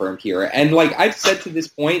happen for him here. And like I've said to this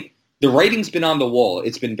point, the writing's been on the wall.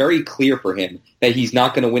 It's been very clear for him that he's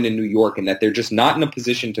not going to win in New York and that they're just not in a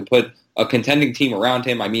position to put a contending team around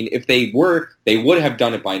him. I mean, if they were, they would have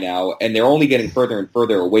done it by now, and they're only getting further and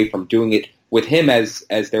further away from doing it with him as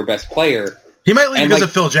their best player. He might leave because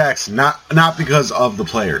of Phil Jackson, not because of the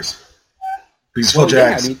players. Because Phil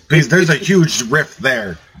Jackson, because there's a huge rift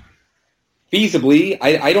there. Feasibly,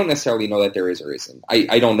 I don't necessarily know that there is or isn't.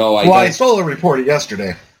 I don't know. I saw a report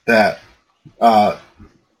yesterday that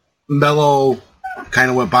Melo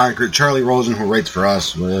kind of went bonkers. Charlie Rosen, who writes for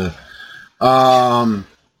us, Melo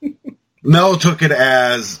took it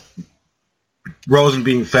as Rosen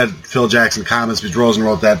being fed Phil Jackson comments because Rosen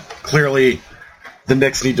wrote that clearly the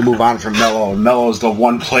Knicks need to move on from Melo. Melo's the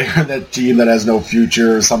one player in that team that has no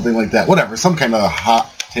future or something like that. Whatever, some kind of hot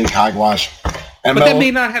take hogwash. And but that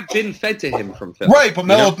may not have been fed to him from Phil. Right, but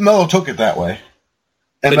Melo took it that way.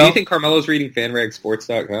 So do you think Carmelo's reading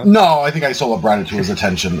FanRagSports.com? No, I think I solo brought it to his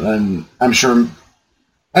attention, and I'm sure.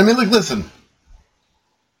 I mean, like, listen.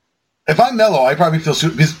 If I'm Melo, I probably feel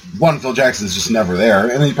because one, Phil Jackson is just never there,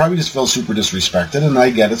 and he probably just feels super disrespected, and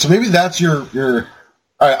I get it. So maybe that's your.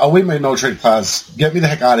 All right, I'll waive my no trade clause. Get me the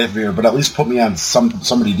heck out of here, but at least put me on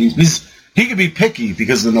somebody decent. Because he could be picky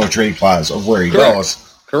because of the no trade clause of where he goes.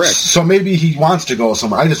 Correct. So maybe he wants to go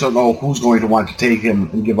somewhere. I just don't know who's going to want to take him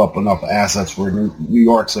and give up enough assets where New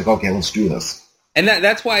York's like, okay, let's do this. And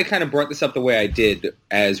that's why I kind of brought this up the way I did,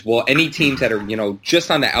 as well. Any teams that are, just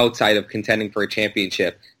on the outside of contending for a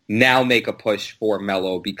championship now make a push for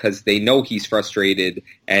Melo because they know he's frustrated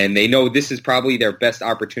and they know this is probably their best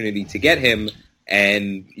opportunity to get him.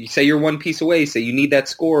 And you say you're one piece away, say you need that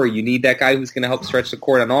scorer, you need that guy who's going to help stretch the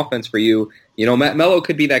court on offense for you. Melo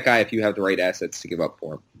could be that guy if you have the right assets to give up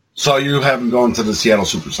for him. So you have him going to the Seattle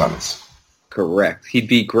Supersonics. Correct. He'd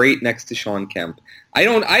be great next to Shawn Kemp. I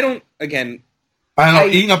don't know,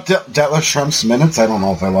 eating up Detlef Schrempf's minutes, I don't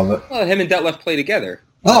know if I love it. Well, him and Detlef play together.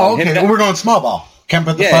 Oh, okay. Well, we're going small ball. Kemp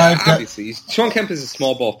at the 5. Obviously. Shawn Kemp is a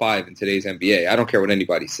small ball 5 in today's NBA. I don't care what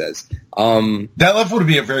anybody says. Detlef would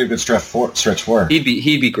be a very good stretch 4. He'd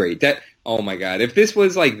be great. Oh my God! If this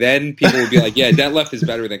was like then, people would be like, "Yeah, Detlef is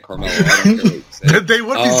better than Carmelo." I don't care what you say. They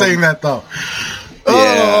would be saying that though.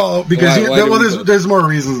 Oh, because there's more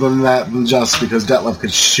reasons than that than just because Detlef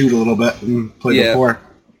could shoot a little bit and play the 4.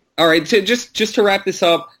 All right, so just to wrap this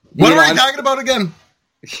up, what are we talking about again?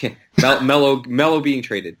 Melo being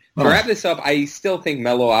traded. To wrap this up, I still think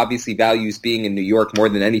Melo obviously values being in New York more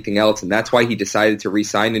than anything else, and that's why he decided to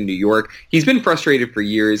re-sign in New York. He's been frustrated for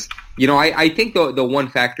years. I think the one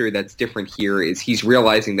factor that's different here is he's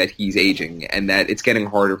realizing that he's aging and that it's getting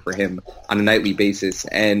harder for him on a nightly basis.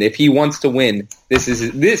 And if he wants to win,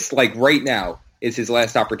 this right now is his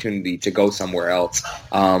last opportunity to go somewhere else.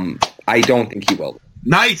 I don't think he will.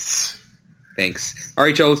 Nice. Thanks. All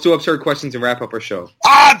right, Joe, let's do absurd questions and wrap up our show.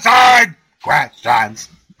 Absurd questions.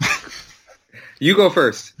 You go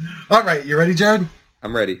first. All right, you ready, Jared?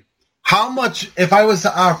 I'm ready. How much, if I was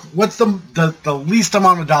to offer, what's the least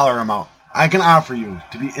amount of dollar amount I can offer you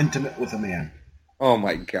to be intimate with a man? Oh,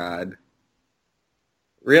 my God.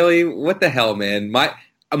 Really? What the hell, man?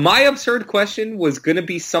 My absurd question was going to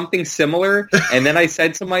be something similar, and then I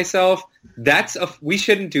said to myself, we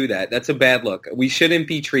shouldn't do that. That's a bad look. We shouldn't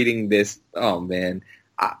be treating this. Oh, man.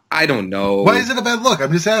 I don't know. Why is it a bad look?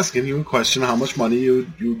 I'm just asking you a question, how much money you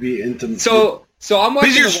would be into. So I'm watching.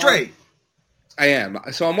 Because you're straight. I am.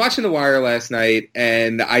 So I'm watching The Wire last night,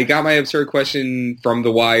 and I got my absurd question from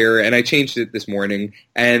The Wire, and I changed it this morning.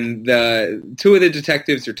 And two of the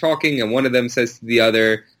detectives are talking, and one of them says to the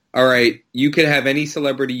other, all right, you can have any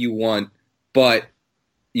celebrity you want, but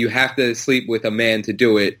you have to sleep with a man to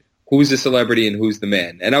do it. Who's the celebrity and who's the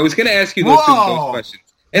man? And I was going to ask you those questions.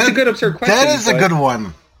 It's a good absurd question. That is a good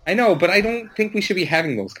one. I know, but I don't think we should be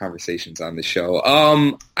having those conversations on the show.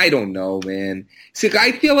 I don't know, man. See,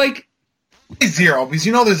 I feel like... Zero, because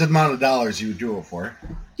there's an amount of dollars you would do it for.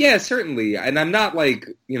 Yeah, certainly. And I'm not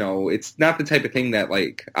it's not the type of thing that,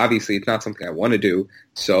 obviously it's not something I want to do.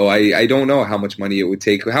 So I don't know how much money it would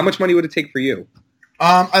take. How much money would it take for you?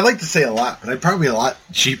 I'd like to say a lot, but I'd probably be a lot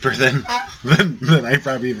cheaper than I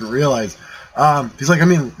probably even realize. He's like,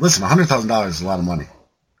 listen, $100,000 is a lot of money.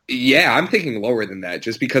 Yeah, I'm thinking lower than that,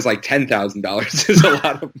 just because $10,000 is a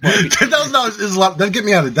lot of money. $10,000 is a lot. That'd get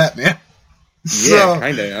me out of debt, man. Yeah,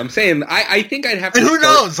 kind of. I'm saying, I think I'd have to. And who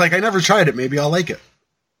knows? I never tried it. Maybe I'll like it.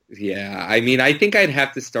 Yeah, I think I'd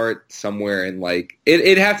have to start somewhere in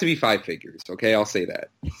it'd have to be 5 figures. Okay, I'll say that.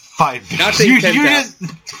 5 figures. Not saying 10,000.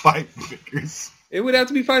 5 figures. It would have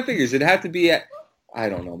to be 5 figures. It'd have to be at. I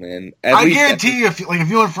don't know, man. I guarantee you, if you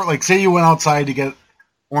went for say you went outside to get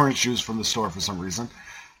orange juice from the store for some reason,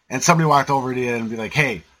 and somebody walked over to you and be like,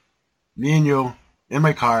 "Hey, me and you in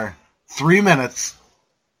my car, 3 minutes,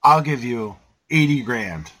 I'll give you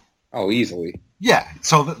 $80,000." Oh, easily. Yeah,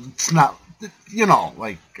 so it's not,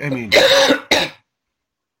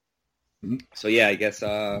 So yeah, I guess,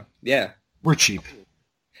 yeah. We're cheap.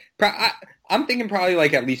 I'm thinking probably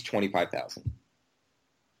at least 25,000.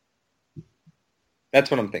 That's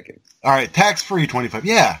what I'm thinking. All right, tax-free 25.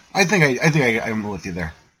 Yeah, I think I'm with you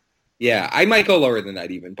there. Yeah, I might go lower than that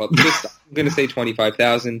even, but I'm going to say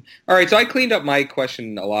 25,000. All right, so I cleaned up my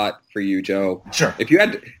question a lot for you, Joe. Sure. If you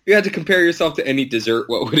had to compare yourself to any dessert,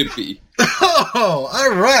 what would it be? Oh,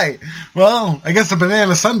 all right. Well, I guess a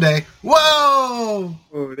banana sundae. Whoa!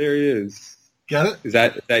 Oh, there he is. Get it? Is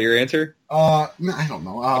that your answer? No, I don't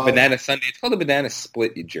know. A banana sundae. It's called a banana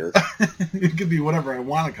split, you jerk. It could be whatever I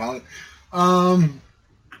want to call it.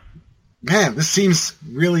 Man, this seems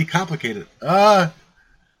really complicated.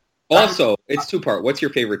 Also, it's two-part. What's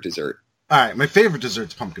your favorite dessert? All right, my favorite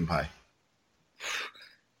dessert's pumpkin pie.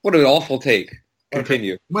 What an awful take.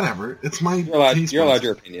 Continue. Okay. Whatever. It's my You're allowed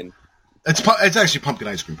your opinion. It's actually pumpkin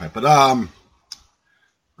ice cream pie, but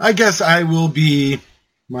I guess I will be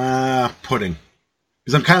pudding.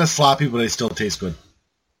 Because I'm kind of sloppy, but I still taste good.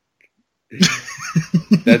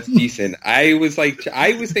 That's decent. I was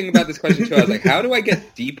thinking about this question too. I was like, how do I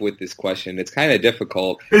get deep with this question? It's kind of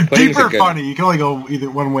difficult. It's deep or funny. You can only go either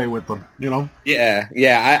one way with them, you know?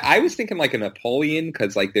 Yeah. I was thinking like a Napoleon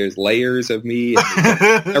because like there's layers of me.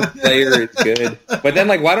 And every layer is good. But then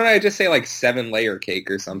like, why don't I just say like 7-layer cake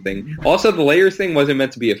or something? Also, the layers thing wasn't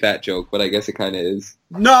meant to be a fat joke, but I guess it kind of is.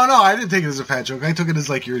 No, I didn't take it as a fat joke. I took it as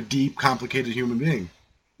like you're a deep, complicated human being.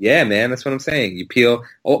 Yeah, man, that's what I'm saying. You peel,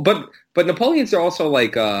 but Napoleons are also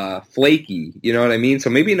like flaky. You know what I mean? So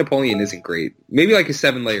maybe Napoleon isn't great. Maybe like a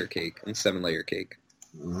 7-layer cake.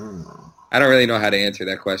 I don't really know how to answer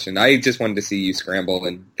that question. I just wanted to see you scramble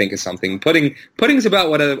and think of something. Pudding's about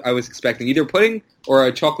what I was expecting. Either pudding or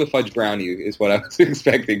a chocolate fudge brownie is what I was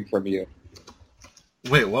expecting from you.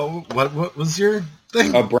 Wait, what was your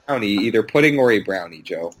thing? A brownie, either pudding or a brownie,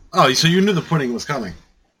 Joe. Oh, so you knew the pudding was coming.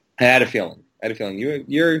 I had a feeling.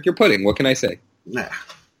 You're pudding. What can I say? Nah.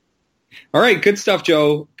 All right, good stuff,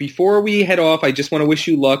 Joe. Before we head off, I just want to wish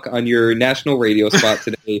you luck on your national radio spot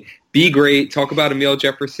today. Be great. Talk about Emile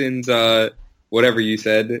Jefferson's whatever you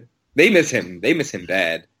said. They miss him. They miss him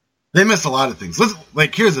bad. They miss a lot of things. Listen,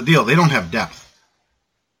 like, here's the deal. They don't have depth.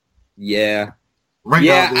 Yeah. Right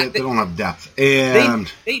now, they don't have depth.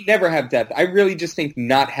 And they never have depth. I really just think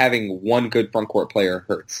not having one good front court player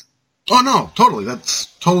hurts. Oh, no, totally. That's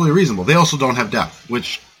totally reasonable. They also don't have depth,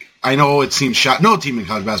 which I know it seems shot. No team in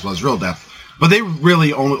college basketball has real depth. But they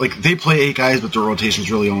really only, like, they play 8 guys, but their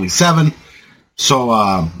rotation's really only 7. So,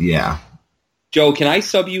 yeah. Joe, can I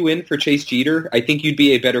sub you in for Chase Jeter? I think you'd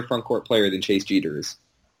be a better front court player than Chase Jeter is.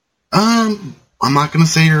 I'm not going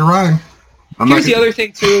to say you're wrong. Here's the other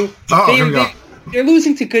thing, too. Here we go. They're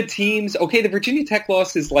losing to good teams. Okay, the Virginia Tech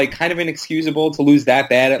loss is like kind of inexcusable to lose that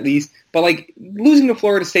bad at least. But like losing to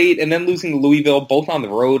Florida State and then losing to Louisville, both on the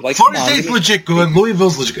road. Like Florida State's legit good.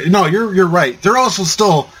 Louisville's legit good. No, you're right. They're also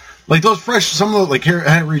still like those fresh. Some of the like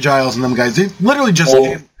Henry Giles and them guys. They literally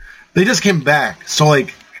just came back. So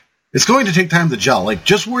like it's going to take time to gel. Like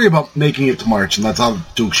just worry about making it to March, and that's all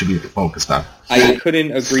Duke should be focused on. I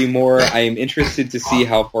couldn't agree more. I am interested to see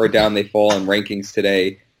how far down they fall in rankings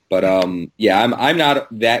today. But, yeah, I'm not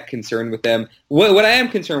that concerned with them. What I am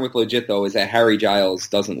concerned with legit, though, is that Harry Giles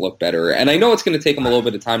doesn't look better. And I know it's going to take him a little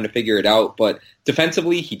bit of time to figure it out, but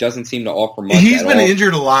defensively, he doesn't seem to offer much He's been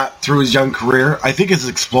injured a lot through his young career. I think his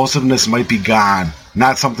explosiveness might be gone,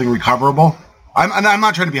 not something recoverable. I'm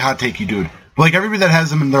not trying to be hot takey, dude. But, like, everybody that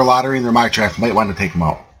has him in their lottery and their mock draft might want to take him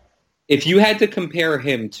out. If you had to compare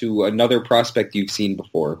him to another prospect you've seen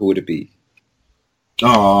before, who would it be?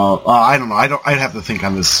 I don't know. I'd have to think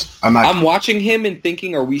on this. I'm watching him and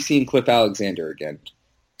thinking, are we seeing Cliff Alexander again?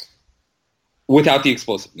 Without the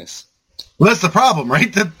explosiveness. Well, that's the problem,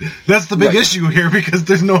 right? That's the big issue here because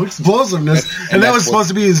there's no explosiveness, and that was supposed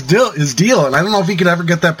to be his deal. And I don't know if he could ever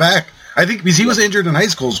get that back. I think because he was injured in high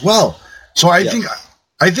school as well. So I think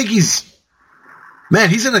he's gonna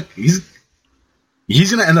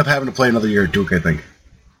end up having to play another year at Duke. I think.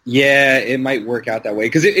 Yeah, it might work out that way.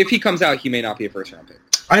 Because if he comes out, he may not be a first-round pick.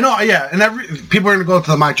 I know, yeah. And people are going to go to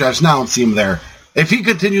the mock drafts now and see him there. If he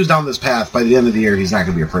continues down this path, by the end of the year, he's not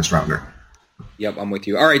going to be a first-rounder. Yep, I'm with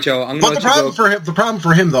you. All right, Joe. But the problem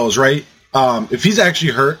for him, though, is, right, if he's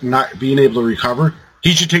actually hurt and not being able to recover,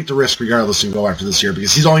 he should take the risk regardless and go after this year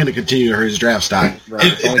because he's only going to continue to hurt his draft stock. Right,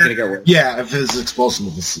 it's only going to get worse. Yeah, if his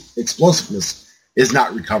explosiveness is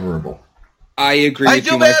not recoverable. I agree with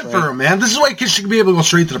you, I feel bad for him, man. This is why kids should be able to go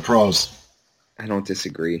straight to the pros. I don't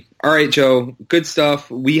disagree. All right, Joe. Good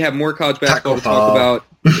stuff. We have more college basketball to talk about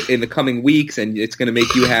in the coming weeks, and it's going to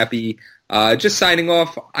make you happy. Just signing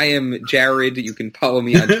off, I am Jared. You can follow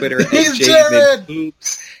me on Twitter at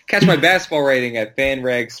JaredHoops. Catch my basketball writing at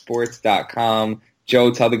fanragsports.com.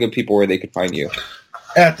 Joe, tell the good people where they could find you.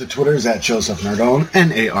 At the Twitters, at Joseph Nardone,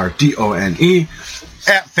 Nardone,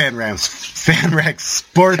 at FanRag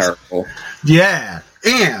Sports. Terrible. Yeah.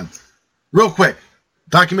 And, real quick,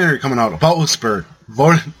 documentary coming out about Wilkes-Barre.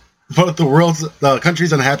 Vote the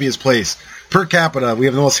country's unhappiest place. Per capita, we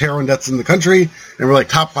have the most heroin deaths in the country, and we're like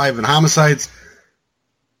top 5 in homicides.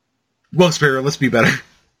 Wilkes-Barre, let's be better.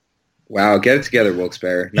 Wow, get it together,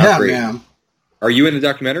 Wilkes-Barre. Not great. Man. Are you in the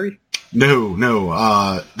documentary?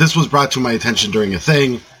 No. This was brought to my attention during a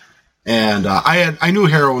thing, and I knew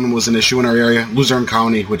heroin was an issue in our area, Luzerne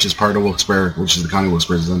County, which is part of Wilkes-Barre, which is the county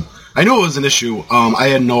Wilkes-Barre is in. I knew it was an issue. I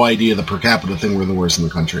had no idea the per capita thing were the worst in the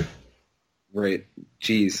country. Right.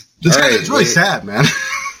 Jeez. It's really sad, man.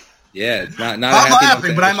 Yeah, it's not. I'm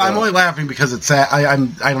laughing, but I'm only laughing because it's sad. I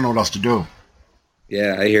don't know what else to do.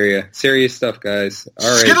 Yeah, I hear you. Serious stuff, guys. All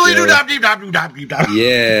right.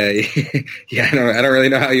 Yeah, yeah. I don't really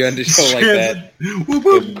know how you end a show like that.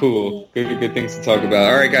 Cool. Good things to talk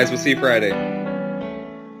about. All right, guys. We'll see you Friday.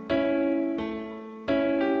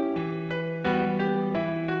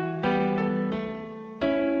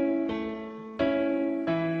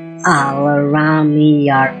 All around me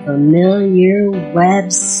are familiar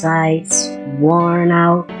websites, worn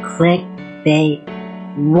out clickbait,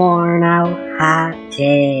 worn out hot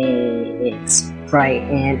takes, bright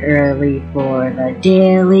and early for the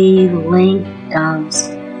daily link dumps.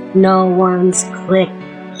 No one's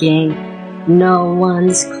clicking, no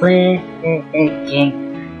one's clicking.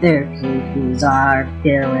 Their pages are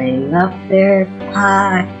filling up their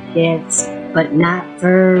pockets, but not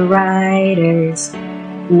for writers.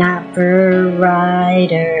 Not for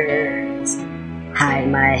writers. Hide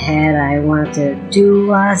my head, I want to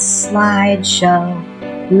do a slideshow.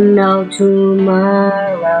 No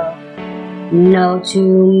tomorrow. No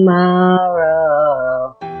tomorrow.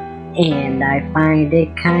 And I find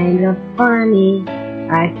it kind of funny.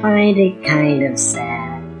 I find it kind of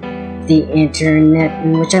sad. The internet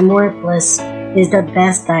in which I'm worthless is the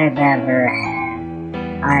best I've ever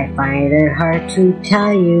had. I find it hard to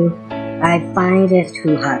tell you. I find it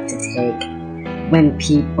too hot to take. When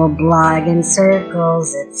people blog in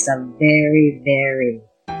circles, it's a very, very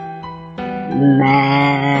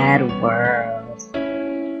mad world.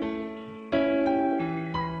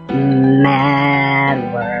 Mad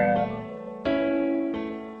world.